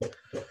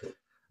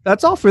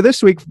 That's all for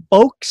this week,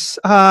 folks.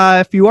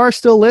 If you are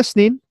still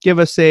listening, give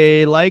us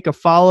a like, a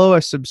follow,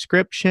 a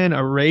subscription,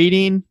 a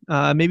rating.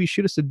 Maybe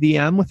shoot us a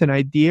DM with an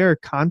idea or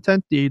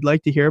content that you'd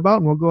like to hear about,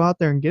 and we'll go out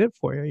there and get it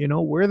for you.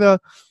 We're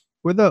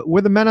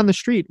the men on the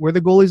street. We're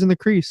the goalies in the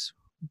crease,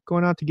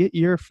 going out to get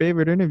your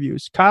favorite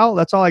interviews. Kyle,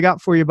 that's all I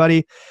got for you,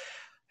 buddy.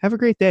 Have a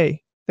great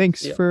day.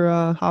 Thanks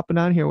for hopping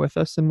on here with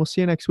us, and we'll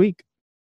see you next week.